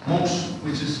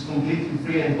which is completely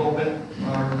free and open,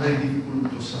 are very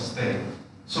difficult to sustain.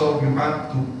 So you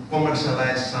have to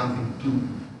commercialize something to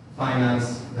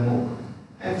finance the MOOC.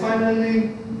 And finally,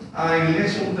 in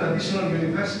relation to traditional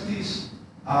universities,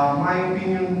 my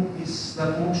opinion is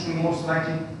that MOOCs will most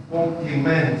likely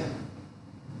complement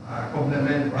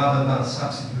rather than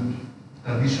substitute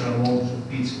traditional modes of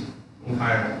teaching in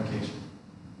higher education.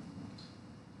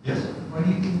 Yes? Why do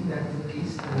you think that is the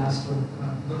case, the last one?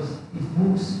 Because if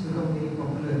MOOCs become very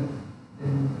popular,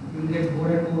 then you will get more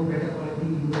and more better quality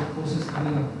courses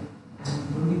coming up. And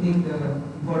don't we think the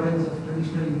importance of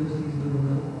traditional universities will go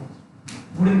down?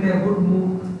 Wouldn't a good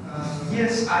MOOC?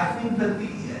 Yes, I think that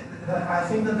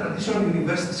traditional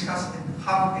universities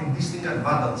have a distinct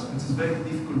advantage, which is very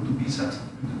difficult to be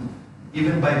substituted,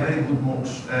 even by very good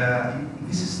MOOCs.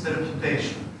 This is the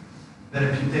reputation.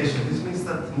 This means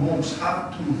that MOOCs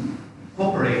have to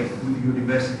cooperate with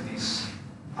universities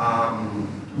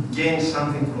to gain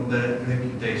something from their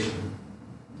reputation.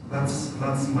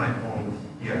 That's my point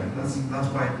here. That's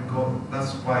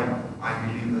why I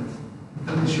believe that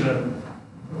traditional.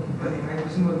 But my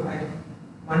question was,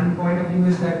 one point of view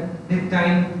is that with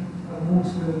time,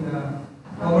 MOOCs will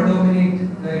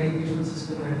over-dominate the educational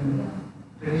system and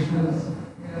traditional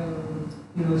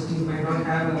universities might not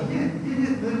have a...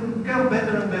 They will become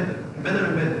better and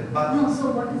better. But no,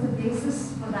 so what is the basis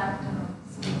for that?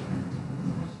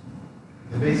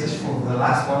 The basis for the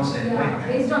last one said, yeah,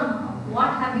 based on what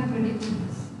have you predicted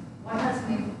this? What has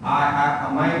made...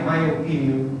 My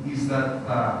opinion is that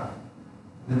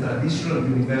the traditional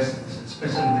universities,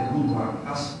 especially the good one,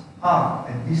 have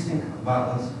a distinct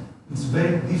advantage. It's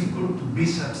very difficult to be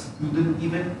substituted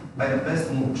even by the best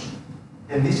MOOCs.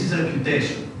 And this is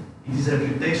reputation. It is a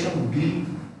reputation built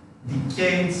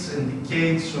decades and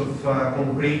decades of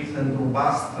concrete and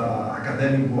robust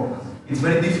academic work. It's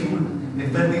very difficult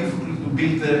to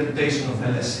build the reputation of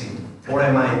LSE or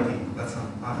MIT. That's what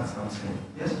I'm saying.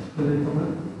 Yes? Can I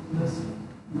comment? Yes.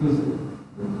 Because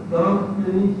there are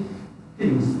many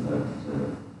things that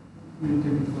we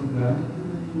take it for granted in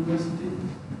the university.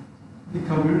 The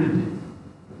community,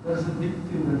 that's a big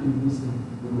thing that you miss in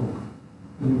the work.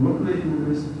 When you go to a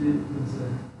university, there's a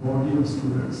body of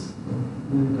students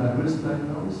with diverse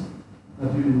backgrounds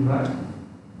that you interact.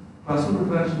 Classroom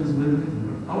interaction is very little,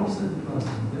 but outside the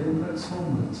classroom, they interact so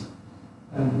much.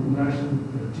 And interaction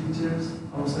with the teachers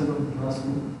outside of the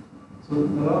classroom. So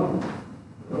there are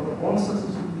all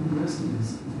successful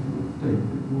universities, if you take the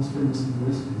most famous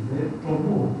university, they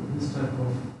promote this type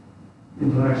of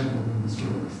interaction with the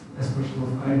students, expression of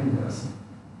ideas.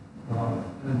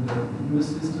 And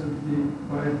universities tend to be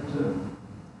quite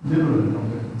liberal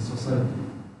compared to the society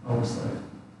outside,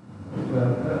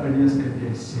 where ideas can be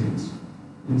exchanged.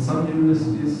 In some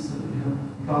universities, you have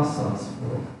plazas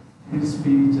for free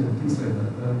speech and things like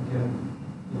that, where you can,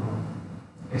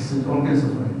 exchange all kinds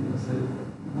of ideas.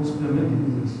 Most American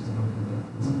universities are not like that.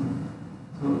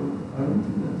 So I don't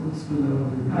think that those will ever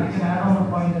be. I can add on a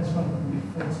point as well.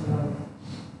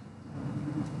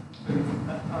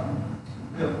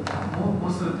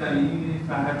 Most of the time, even if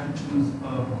I had to choose a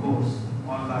course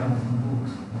online from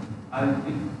books,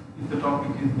 if the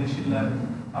topic is machine learning,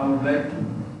 I would like to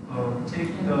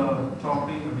take the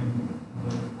topic,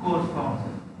 the course from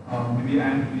maybe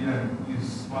Andrea, who is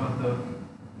one of the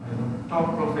top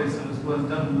professors who has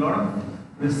done a lot of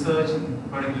research in a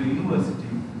particular university.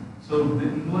 So the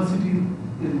university,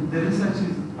 the research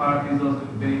part is also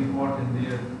very important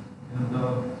there. The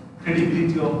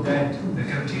credibility of that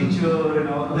teacher and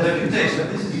all the reputation.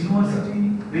 This university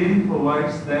really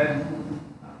provides that.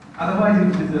 Otherwise,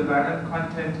 if it is a random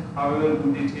content, however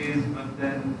good it is, but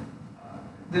then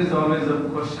there is always a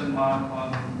question mark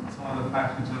on some of the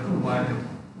facts which are provided.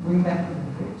 Going back to that,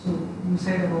 right? So you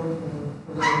said about the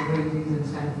universities and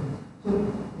Stanford. So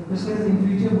the question is, in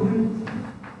future,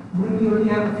 wouldn't we only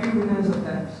have a few winners of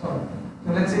that sort?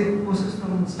 So let's say courses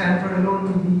from Stanford alone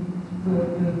will be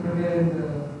prevail in the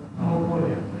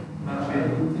monopoly.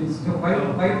 So why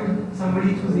would somebody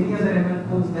choose any other ML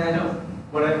course than? No,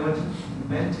 what I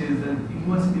meant is that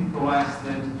university provides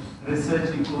that research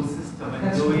ecosystem and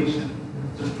innovation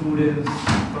to students,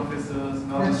 professors,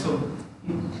 and all. So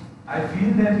I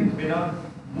feel that it may not,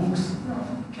 MOOCs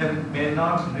may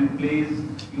not replace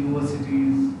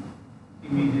universities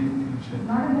immediate future.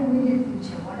 Not in the immediate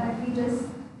future. What I feel is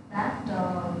that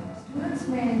students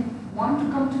may want to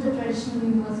come to the traditional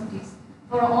universities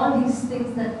for all these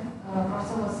things that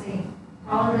Professor was saying,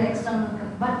 all the external,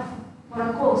 but for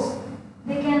a course,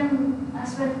 they can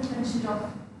as well finish it off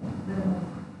with a MOOC.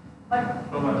 But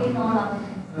in all other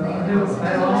things. I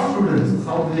ask students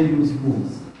how they use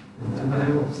MOOCs, and I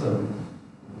have observed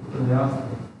when they ask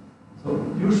them. So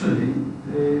usually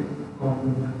they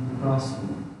complement the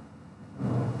classroom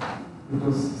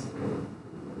because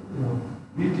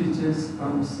we teachers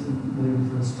comes in very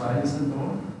different styles and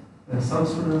all. And some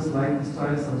students like the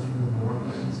style, some students don't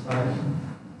like the style.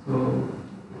 So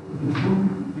with whom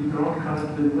we cannot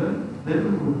connect with them, they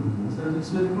will go to MOOCs, and it's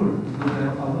very good because they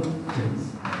have other things,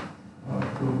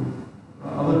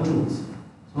 other tools.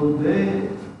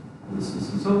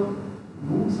 So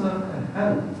MOOCs are a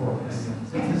help for us.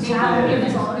 It's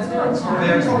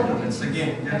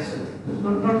again, yes. I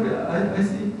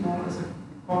see it more as a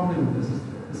compliment,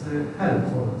 as a help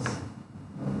for us.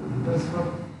 That's what.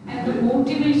 And the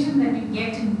motivation that you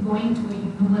get in going to a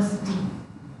university,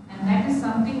 and that is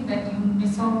something that you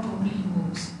miss out totally in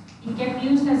MOOCs. It can be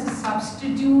used as a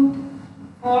substitute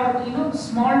for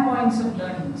small points of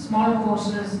learning, small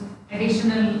courses,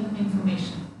 additional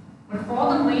information. But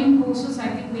for the main courses, I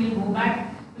think we'll go back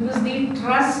because they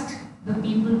trust the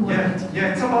people who are teaching.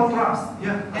 Yeah, it's about trust.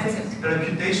 Yeah, that's it. The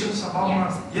reputation is about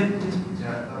trust. Yeah, please.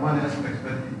 Yeah, one aspect,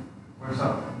 but for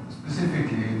example,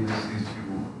 specifically in this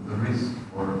issue, the risk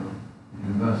for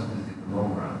universities in the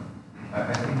long run.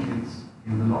 I think it's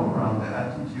in the long run the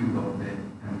attitude of the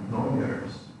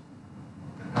employers,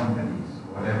 the companies,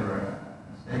 whatever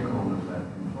stakeholders that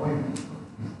employ people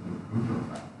is the crucial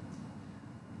factor.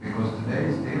 Because today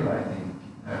still I think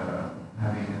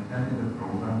having attended a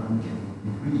program and getting a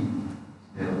degree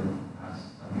still has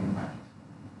some impact.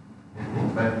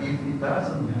 But if it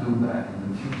doesn't do that in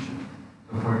the future,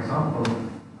 so for example,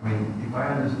 if I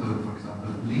understood, for example,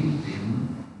 LinkedIn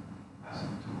as a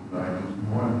tool are used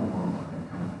more and more by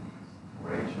companies for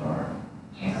HR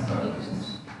purposes.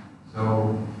 So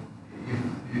if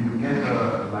you get a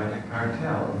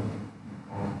cartel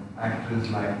of actors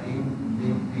like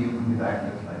LinkedIn with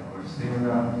actors like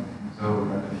Coursera, so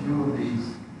that a few of these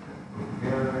go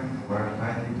together, work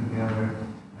tightly together,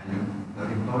 and the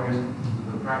employers put into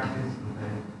the practice that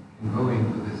they can go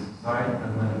into this site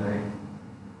and then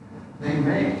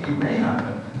it may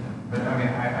happen, but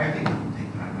I think it will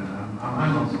take time, and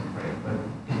I'm not so afraid, but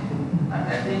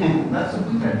I think that's a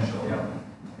potential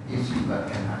issue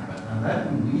that can happen, and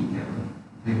that will weaken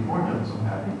the importance of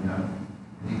having a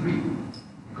degree,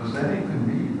 because then it can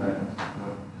be that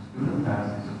what the student has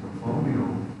is a portfolio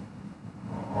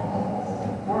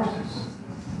of courses,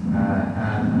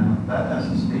 and that has a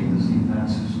status in that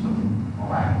system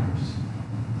of actors,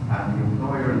 and the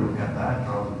employer look at that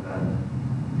rather than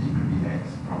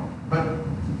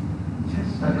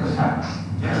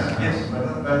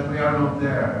up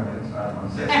there.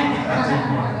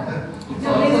 So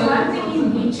there's one thing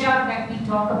in HR that we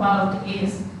talk about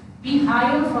is we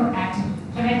hire for attitude.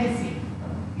 Can I just say?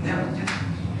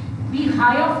 We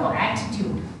hire for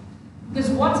attitude. Because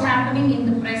what's happening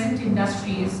in the present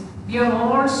industry is we are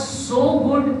all so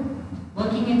good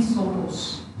working in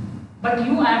solos. But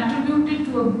you attribute it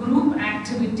to a group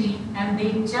activity and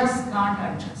they just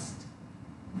can't adjust.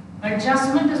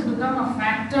 Adjustment has become a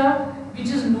factor which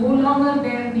is no longer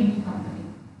there in any company.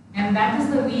 And that is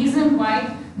the reason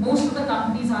why most of the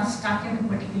companies are stuck at a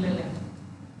particular level.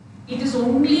 It is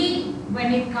only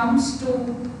when it comes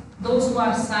to those who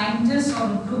are scientists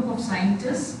or a group of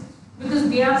scientists, because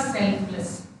they are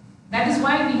selfless. That is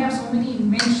why we have so many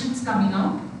inventions coming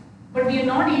out, but we are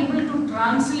not able to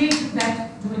translate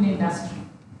that to an industry.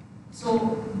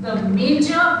 So the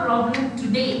major problem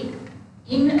today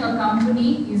in a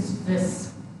company is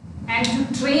this. And to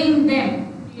train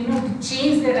them, to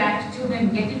change their attitude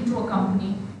and get into a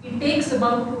company, it takes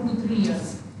about 2 to 3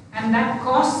 years. And that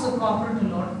costs the corporate a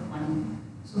lot of money.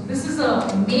 So this is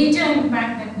a major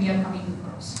impact that we are coming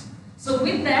across. So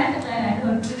with that,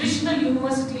 a traditional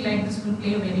university like this will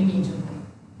play a very major role.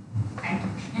 Thank you.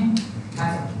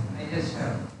 I just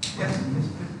yes.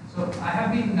 So I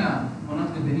have been one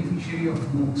of the beneficiary of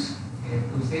MOOCs.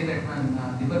 To say that when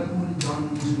Liverpool John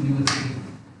Moores University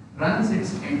runs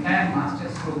its entire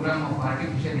master's program of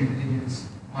artificial intelligence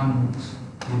on MOOCs.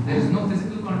 There is no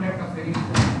physical contact of any. You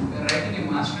are writing a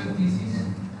master's thesis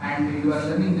and you are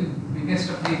learning the latest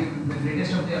of the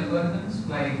algorithms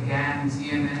like GAN,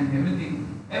 CNN,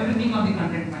 everything of the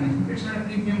content management. It's not a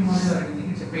premium model or anything,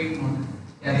 it's a paid model.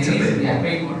 Yeah,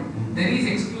 paid model. There is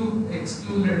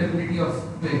excludability of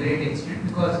to a great extent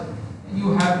because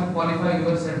you have to qualify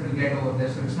yourself to get over there,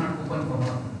 so it's not open for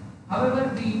all. However,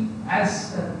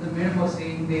 as the mayor was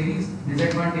saying, there is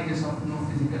disadvantages of no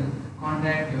physical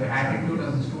contact. Your attitude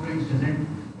of the students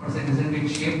doesn't get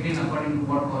shaped in according to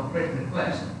what corporate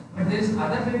requires. But there is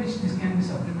other way which this can be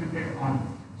supplemented on.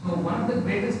 So one of the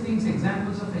greatest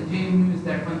examples of LJMU is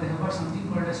that when they have got something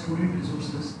called as student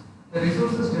resources, the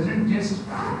resources doesn't just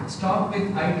stop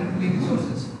with IEEE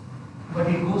resources, but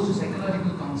it goes to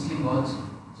psychological counseling also.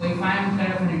 So if I am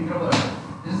kind of an introvert,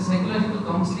 there is a psychological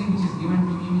counseling which is given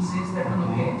to me which says that,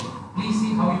 okay, please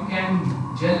see how you can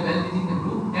gel well within the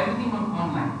group, everything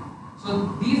online.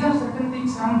 So these are certain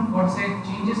things, some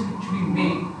changes which we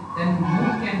make, then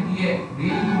MOOC can be a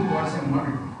really good WhatsApp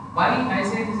model. Why I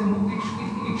say it is a MOOC, it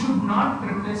should not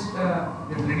replace the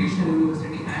traditional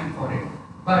university, I am for it.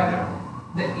 But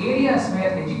the areas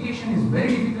where education is very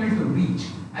difficult to reach,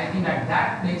 I think at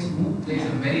that place MOOC plays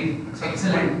a very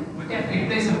excellent, it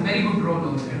plays a very good role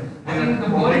over there. I think the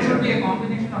goal should be a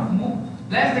combination of MOOC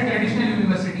plus the traditional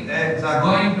university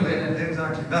going together.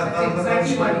 Exactly.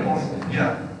 That's my point.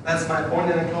 Yeah, that's my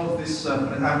point, and I close this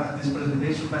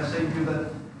presentation by saying to you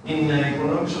that in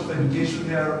economics of education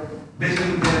there are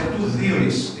two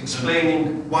theories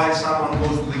explaining why someone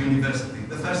goes to the university.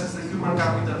 The first is the human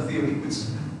capital theory, which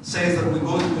says that we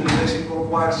go to university to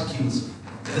acquire skills.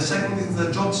 And the second is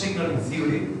the job signaling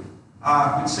theory,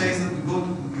 which says that we go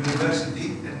to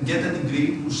university and get a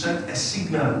degree to send a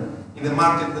signal in the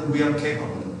market that we are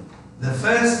capable. The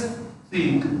first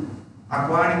thing,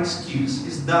 acquiring skills,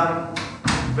 is done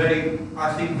very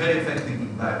effectively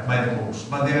by the MOOCs,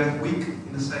 but they are weak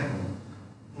in the second,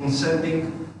 in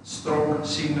sending strong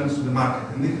signals to the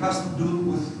market. And it has to do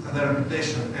with their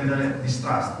reputation and their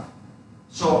distrust.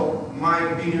 So my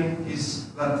opinion is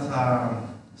that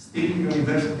still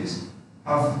universities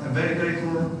have a very great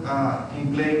role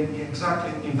in playing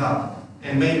exactly in that.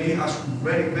 And maybe, as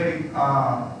very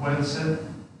well said,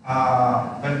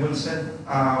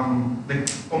 the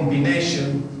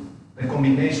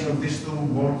combination of these two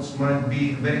words might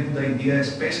be a very good idea,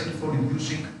 especially for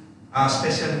reducing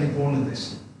special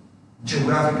inequalities.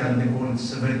 Geographical inequalities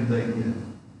is a very good idea.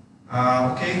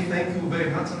 Okay, thank you very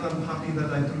much, and I'm happy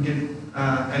that I could get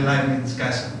a lively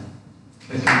discussion.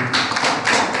 Thank you.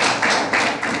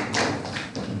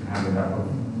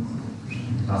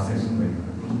 Last session,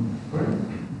 right?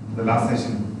 The last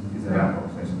session is a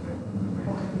wrap-up session, right?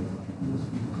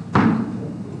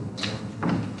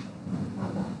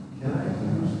 Can I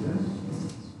use this?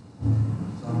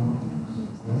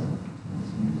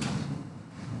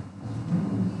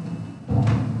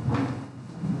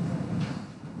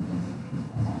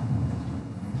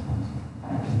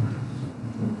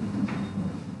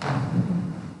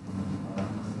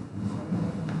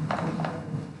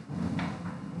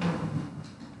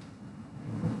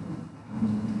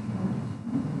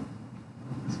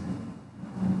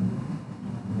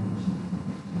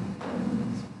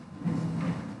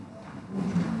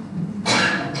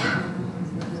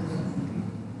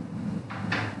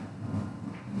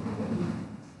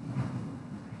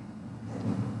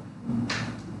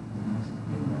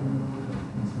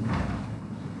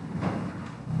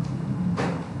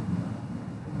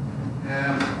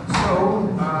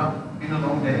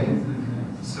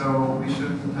 we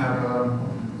shouldn't have a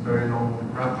very long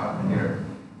wrap-up here.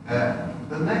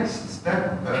 The next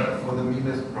step for the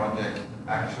MIELES project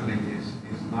actually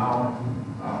is now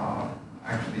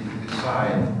actually to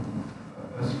decide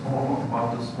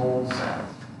about a small set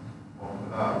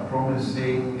of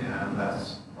promising and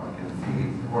that's one can feel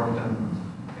important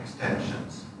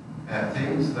extensions.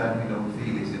 Things that we don't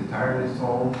feel is entirely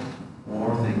solved,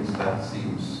 or things that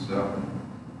seems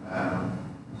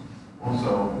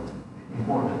also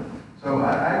important. So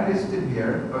I listed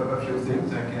here a few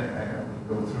things. I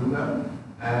will go through them.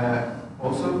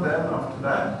 Also then after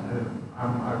that,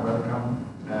 I welcome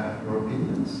your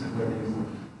opinions, whether you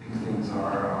think things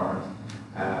are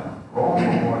wrong or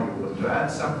you want to add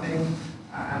something.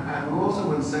 And we also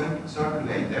will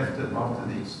circulate after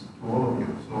this to all of you,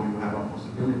 so you have a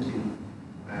possibility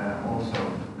also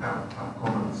to have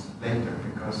comments later,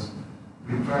 because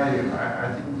we try,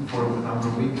 I think for a number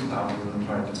of weeks now, we will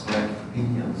try to collect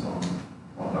opinions on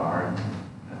what are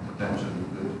potentially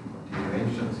good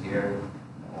continuations here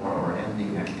or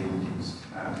ending activities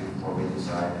before we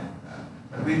decide.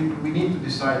 But we need to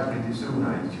decide pretty soon,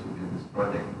 I assume, in this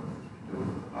project, which we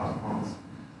do last month.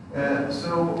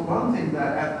 So one thing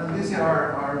that, and these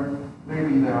are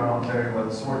maybe they are not very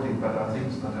well sorted, but are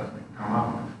things that have come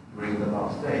up during the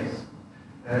last days.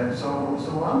 So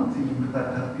one theme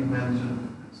that has been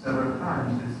mentioned several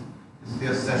times is the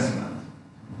assessment.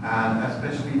 And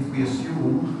especially if we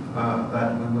assume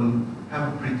that we will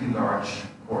have pretty large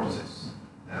courses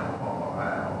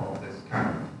of this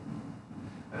kind.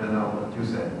 I don't know what you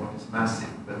said, what is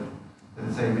massive, but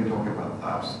let's say we talk about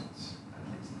thousands at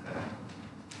least.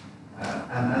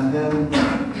 And then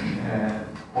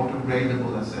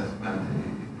auto-gradable assessment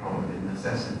is probably a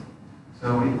necessity.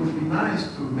 So it would be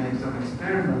nice to make some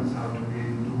experiments how to be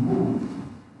able to move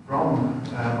from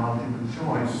multiple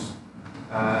choice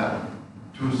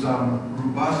to some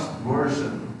robust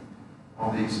version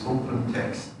of these open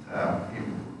text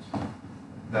inputs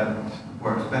that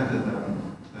works better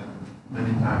than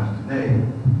many times today.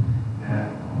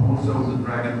 Also the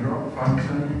drag and drop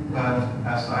function, but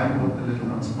as I got a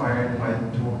little inspired by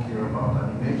the talk here about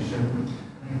animation,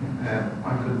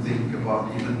 I could think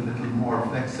about even a little more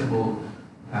flexible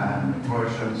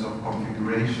versions of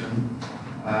configuration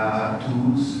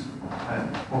tools,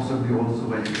 possibly also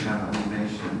where you can have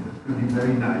animation. It could be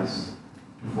very nice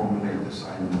to formulate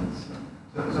assignments.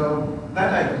 So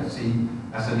that I could see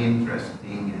as an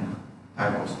interesting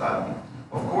type of study.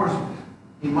 Of course,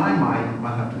 in my mind,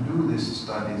 one have to do these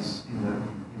studies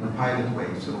in a pilot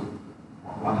way, so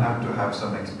one have to have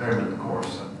some experiment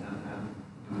course and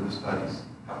do the studies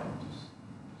coming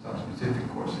to some specific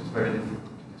course. It's very difficult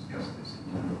to discuss this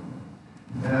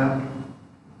in general.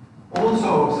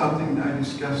 Also, something I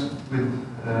discussed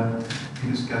we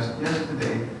discussed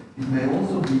yesterday, it may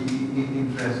also be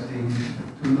interesting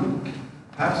to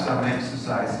have some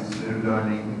exercises in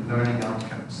learning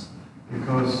outcomes.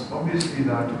 Because obviously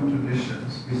there are two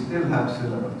traditions. We still have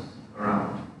syllabus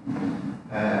around.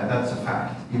 That's a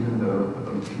fact, even though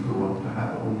people want to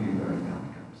have only learning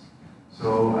outcomes.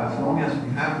 So as long as we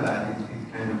have that, it's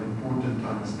kind of important to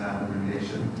understand the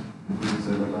relation between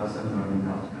syllabus and learning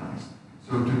outcomes.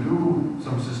 So to do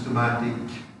some systematic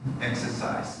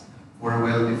exercise for a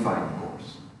well-defined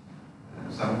course.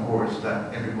 Some course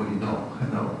that everybody knows.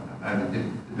 And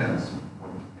it depends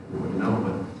what everybody knows,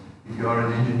 but if you are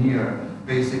an engineer,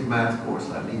 basic math course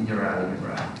like linear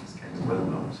algebra is kind of well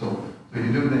known. So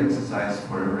you do the exercise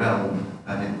for a realm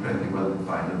that is pretty well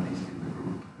defined, at least in the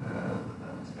group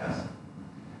that discuss.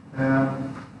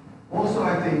 Also,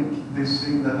 I think this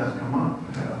thing that has come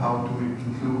up, how to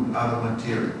include other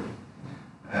material,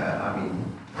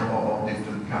 of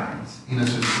different kinds, in a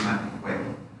systematic way.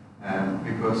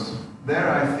 Because there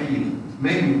I feel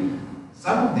maybe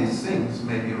some of these things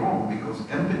may be wrong, because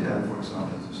NPTEL, for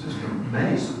example, as a system,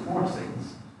 may support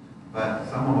things, but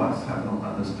some of us have not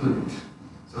understood it.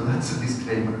 So that's a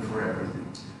disclaimer for everything.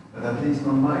 But at least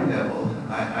on my level,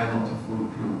 I'm not a full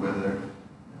clue whether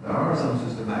there are some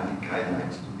systematic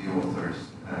guidelines to the authors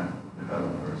and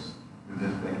developers with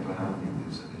respect to handling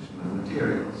these additional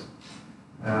materials.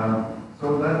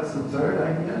 So that's the third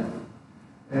idea.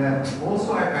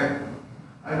 Also,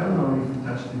 I don't know if you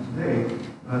touched it today,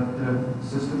 but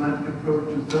systematic approach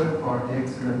to third-party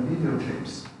excellent video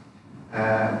clips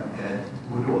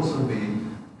would also be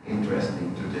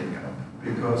interesting to take up,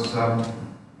 because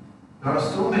there are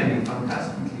so many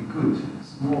fantastically good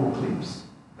small clips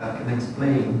that can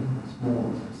explain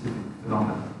small specific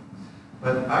phenomena.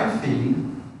 But I feel,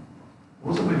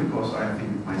 also because I feel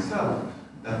myself,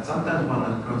 that sometimes one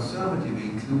is conservative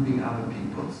including other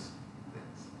people's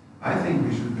things. I think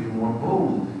we should be more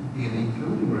bold in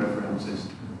including references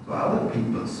to other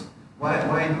people's.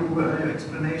 Why do an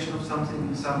explanation of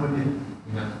something somebody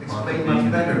explained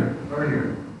much better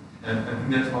earlier? And I think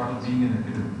that's part of being an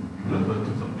academic. You refer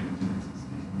to something which exists.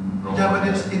 Yeah, but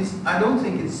I don't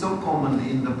think it's so commonly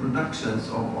in the productions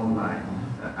of online,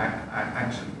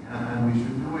 actually, and we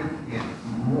should do it in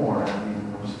more and in a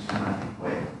more systematic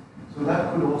way. So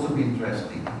that could also be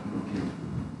interesting to look into.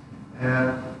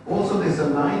 Also, this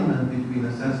alignment between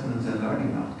assessments and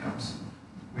learning outcomes,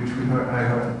 which I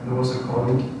heard, there was a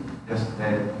colleague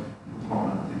yesterday who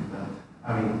commented that,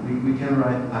 I mean, we can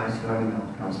write nice learning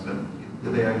outcomes,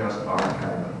 but they are just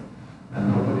archived and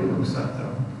nobody looks at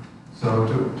them. So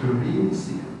to really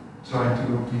try to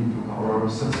look into how our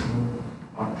assessment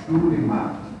are truly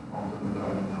mapped onto the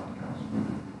learning outcomes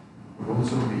would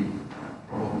also be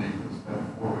probably a step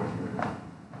forward here.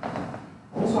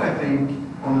 Also, I think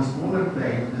on a smaller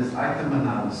plane, this item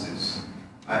analysis,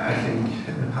 I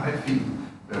feel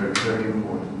very, very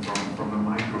important from a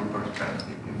micro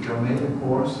perspective. If you have made a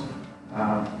course,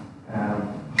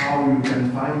 how you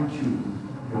can fine-tune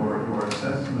your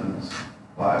assessments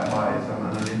by some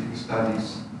analytic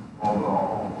studies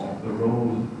of the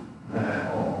role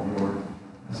of your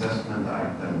assessment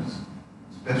items,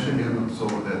 especially so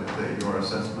that your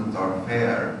assessments are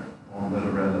fair on the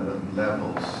relevant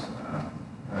levels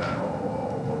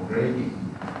of grading.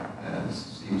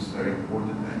 Seems very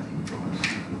important, I think, from a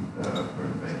student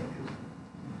perspective.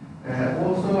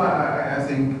 Also, I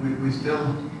think we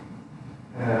still,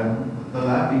 the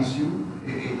lab issue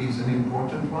is an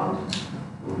important one,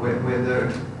 whether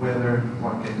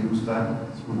one can use that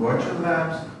through virtual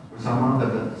labs or some other,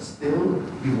 but still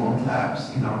we want labs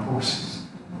in our courses,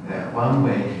 one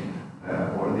way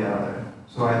or the other.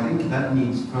 So I think that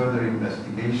needs further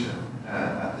investigation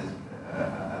at this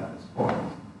point.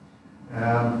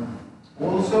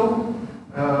 Also,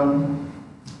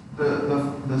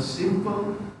 the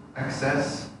simple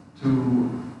access to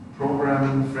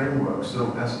programming frameworks.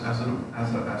 So as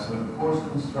a course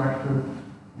constructor,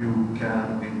 you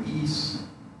can with ease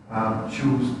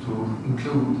choose to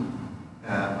include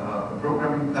a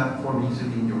programming platform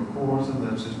easily in your course and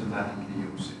then systematically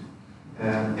use it.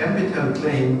 MBTL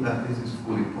claim that this is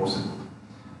fully possible,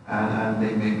 and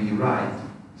they may be right.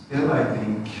 Still, I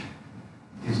think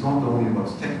it's not only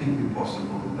what's technically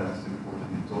possible that's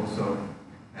important, it's also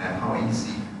how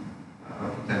easy a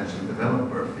potential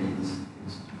developer feels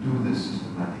is to do this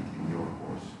systematically in your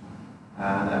course.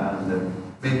 And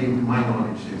maybe my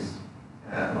knowledge is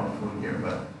not full here,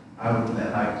 but I would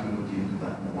like to look into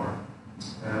that more.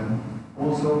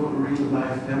 Also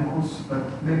real-life demos,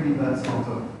 but maybe that's not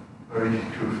a very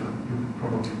crucial. You could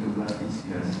probably do that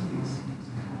easier as things.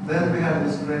 Then we have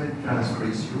this credit transfer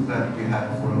issue that we had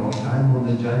for a long time on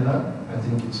the agenda. I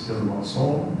think it's still not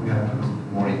solved. We have to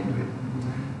look more into it.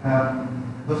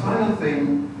 The final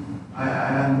thing I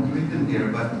haven't written here,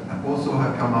 but also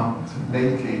have come up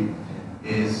lately,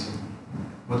 is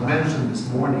what mentioned this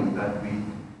morning, that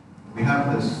we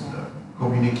have this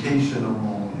communication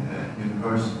among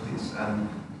universities, and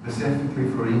specifically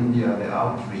for India, the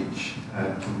outreach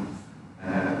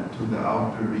to the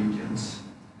outer regions.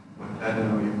 What, I don't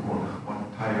know you call what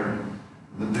tier,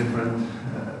 the different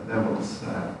levels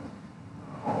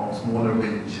of smaller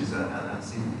villages and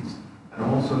cities, and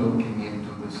also looking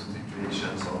into the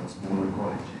situations of smaller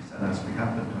colleges. And as we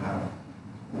happen to have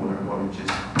smaller colleges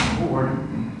on board,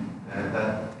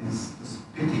 that is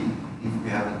a pity if we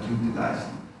haven't utilized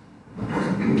the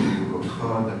possibility to go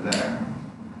further there.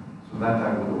 So that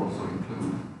I would also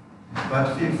include.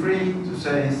 But feel free to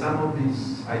say some of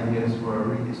these ideas were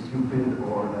really stupid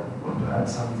or that you want to add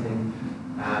something.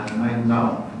 And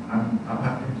I'm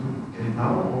happy to get it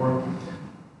now, or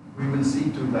we will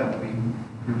see to that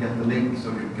we get the link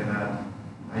so you can add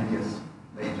ideas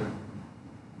later.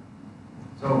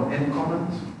 So, any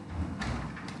comments?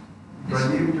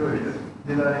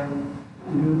 Did I?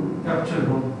 You captured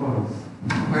all the points.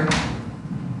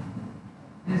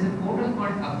 There's a portal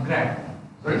called Upgrad.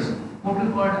 Sorry?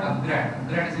 Portal called Upgrad.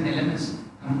 Upgrad is an LMS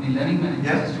company, learning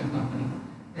management system company.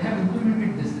 They have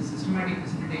implemented this, the systematic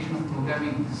facilitation of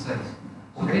programming exercise.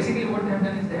 So basically what they have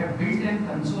done is they have built a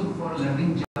console for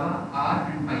learning Java,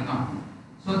 R and Python.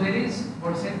 So there is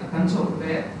what's a console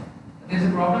where there is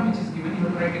a problem which is given, you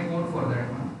will write a code for that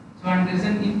one. So and there is the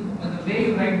way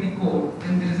you write the code,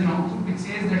 then there is an output which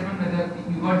says that one whether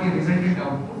you got the resultant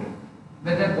output,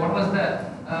 whether what was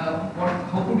the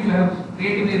how could you have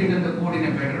creatively written the code in a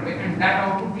better way, and that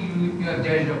output you are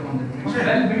judged upon that. It's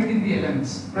well built in the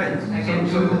LMS. Right. I can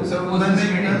show you. So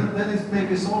then it's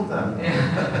maybe solved then.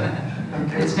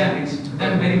 Okay. It's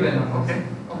done very well. Okay.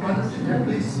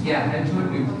 Please. Yeah, I'll show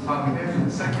you.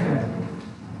 Second.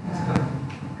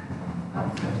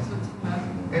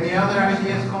 Any other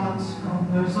ideas, comments?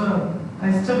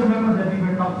 I still remember that we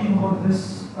were talking about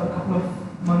this a couple of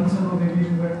months ago, maybe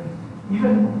we were,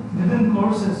 even within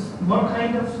courses, what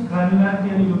kind of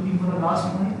granularity are you looking for the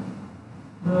last point?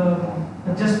 The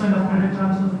adjustment of credit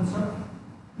transfers and stuff?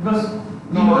 Because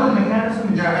we know the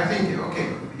mechanism. Yeah, I think, okay,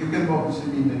 you can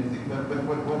obviously mean anything, but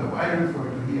what I refer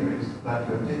to here is that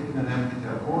you have taken an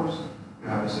NPTEL course, you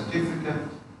have a certificate,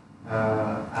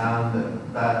 and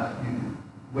that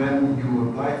when you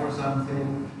apply for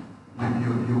something,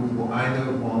 you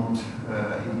either want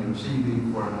in your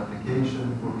CV for an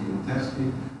application, for being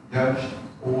tested, judged,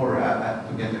 or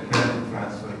to get a credit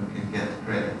transfer, you can get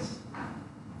credits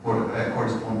for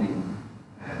corresponding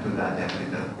to that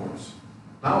NPTEL course.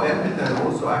 Now NPTEL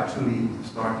also actually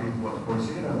started what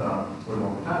Coursera done for a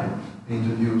long time,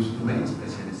 introduced domain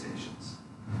specializations,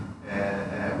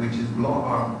 which is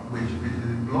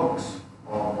blocks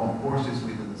of courses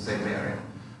within the same area.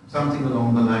 Something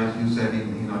along the lines you said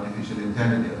in artificial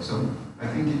intelligence. So I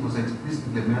think it was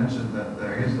explicitly mentioned that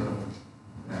there is a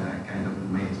kind of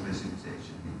domain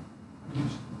specialization in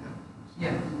artificial intelligence.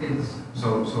 Yeah, it is.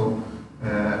 So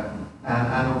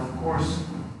and of course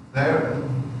there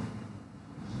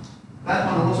that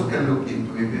one also can look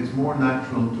into if it's more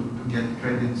natural to get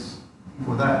credits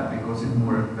for that because it's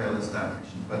more well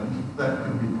established. But that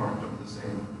could be part of the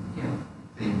same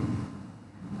theme.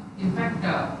 In fact,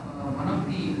 one of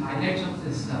the highlights of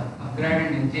this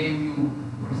upgrade in JMU,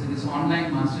 this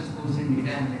online master's course in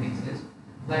data analytics is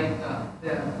like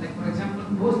for example,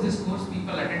 post this course,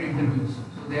 people attend interviews.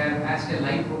 So they are asked a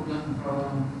live problem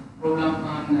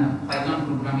on Python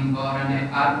programming or on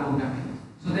R programming.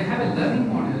 So they have a learning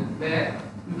model where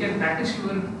you can practice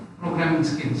your programming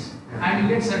skills and you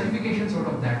get certifications out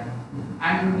of that.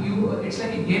 And it's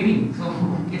like a gaming. So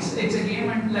it's a game,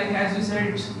 and like as you said,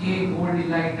 it's A, Gold,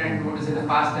 Elite, and what is it, the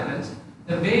past levels.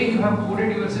 The way you have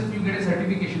coded yourself, you get a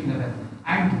certification level.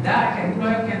 And that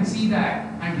employer can see that,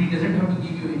 and he doesn't have to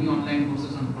give you any online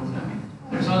courses on programming.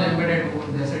 It's all embedded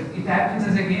over there. So it happens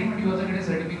as a game, and you also get a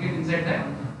certificate inside that.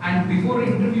 And before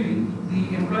interviewing,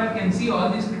 the employer can see all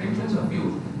these credentials of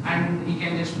you, and he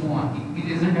can just move on. He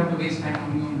doesn't have to waste time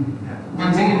on you.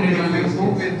 Once again, we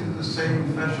move into the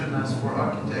same fashion as for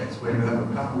architects, where you have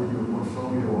a couple of your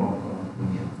portfolio of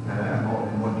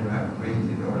what you have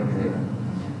created earlier and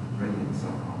bring it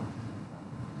somehow.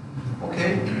 Okay,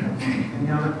 any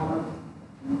other comment?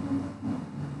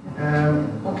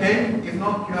 Okay, if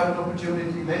not, you have an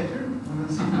opportunity later. We will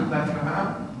see that you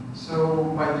have. So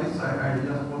by this, I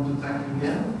just want to thank you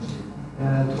again to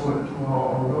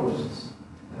our hosts.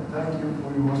 Thank you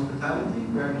for your hospitality.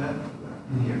 We are glad to have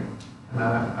been here. And I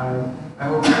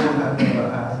hope you all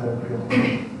have a great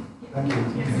day. Thank you.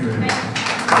 Thank you very much.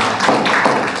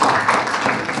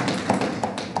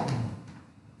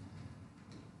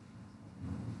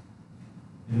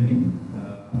 Good evening.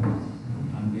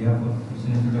 On behalf of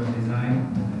Christian Institute of Design,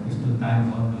 I wish to thank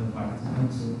all the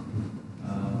participants,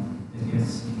 the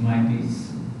guests, invitees,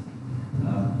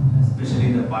 especially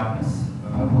the partners.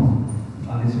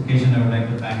 On this occasion, I would like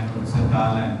to thank Professor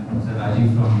Kal and Professor Rajiv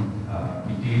from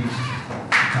BTH.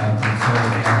 Professor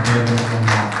Abdel from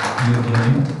MIELES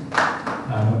Training,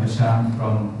 Dr. Shyam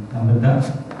from Amrita,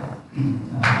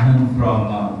 Anand from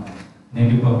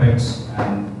Native Puppets,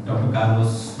 and Dr.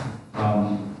 Carlos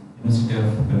from University of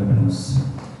Filipinos.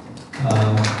 I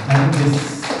think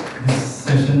this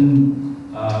session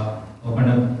opened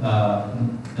up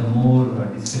the more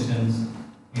discussions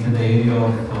into the area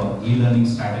of e-learning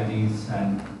strategies,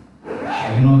 and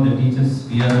the teachers,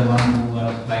 we are the ones who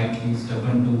are slightly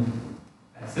stubborn to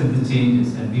accept the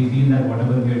changes, and we feel that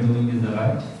whatever we are doing is the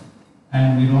right,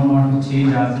 and we don't want to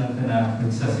change ourselves in our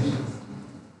successions.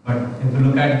 But if you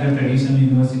look at the traditional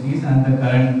universities and the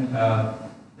current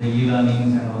the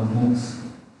e-learnings and all MOOCs,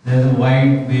 there's a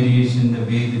wide variation in the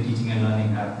way the teaching and learning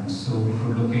happens. So we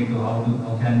could look into how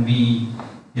can we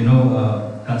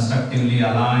constructively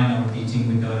align our teaching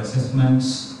with our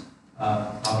assessments.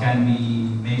 How can we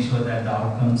make sure that the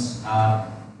outcomes are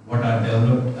what are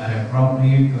developed are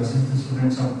appropriate to assess the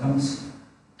students' outcomes?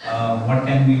 What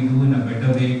can we do in a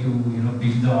better way to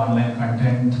build the online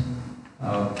content?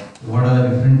 What are the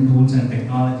different tools and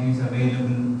technologies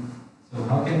available? So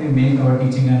how can we make our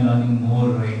teaching and learning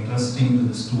more interesting to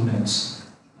the students?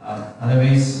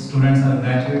 Otherwise, students are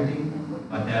graduating,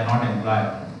 but they are not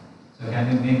employable. So can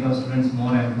we make our students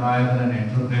more employable and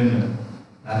entrepreneurial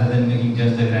rather than making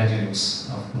just the graduates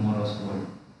of tomorrow's world?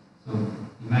 So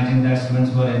imagine that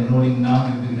students who are enrolling now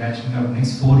will be graduating after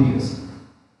next 4 years.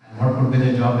 And what could be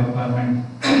the job requirement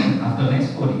after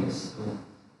next 4 years? So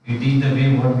we teach the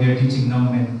way what we are teaching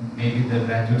now, and maybe the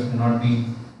graduates may not be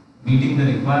meeting the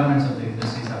requirements of the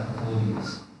industries after 4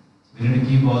 years. So we need to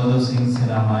keep all those things in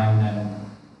our mind, and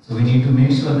so we need to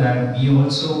make sure that we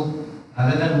also,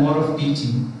 rather than more of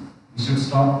teaching, we should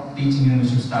stop teaching and we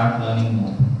should start learning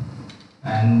more.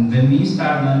 And when we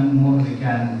start learning more, we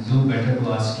can do better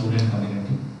to our student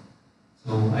community.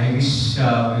 So I wish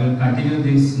we will continue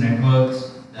these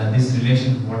networks, this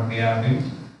relation what we have built,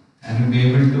 and we'll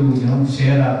be able to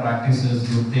share our practices,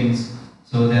 good things.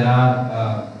 So there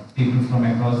are people from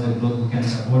across the globe who can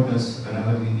support us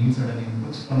whenever we need certain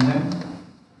inputs from them.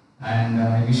 And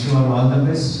I wish you all the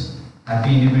best.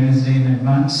 Happy Independence Day in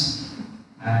advance,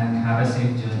 and have a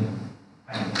safe journey.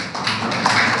 Thank you.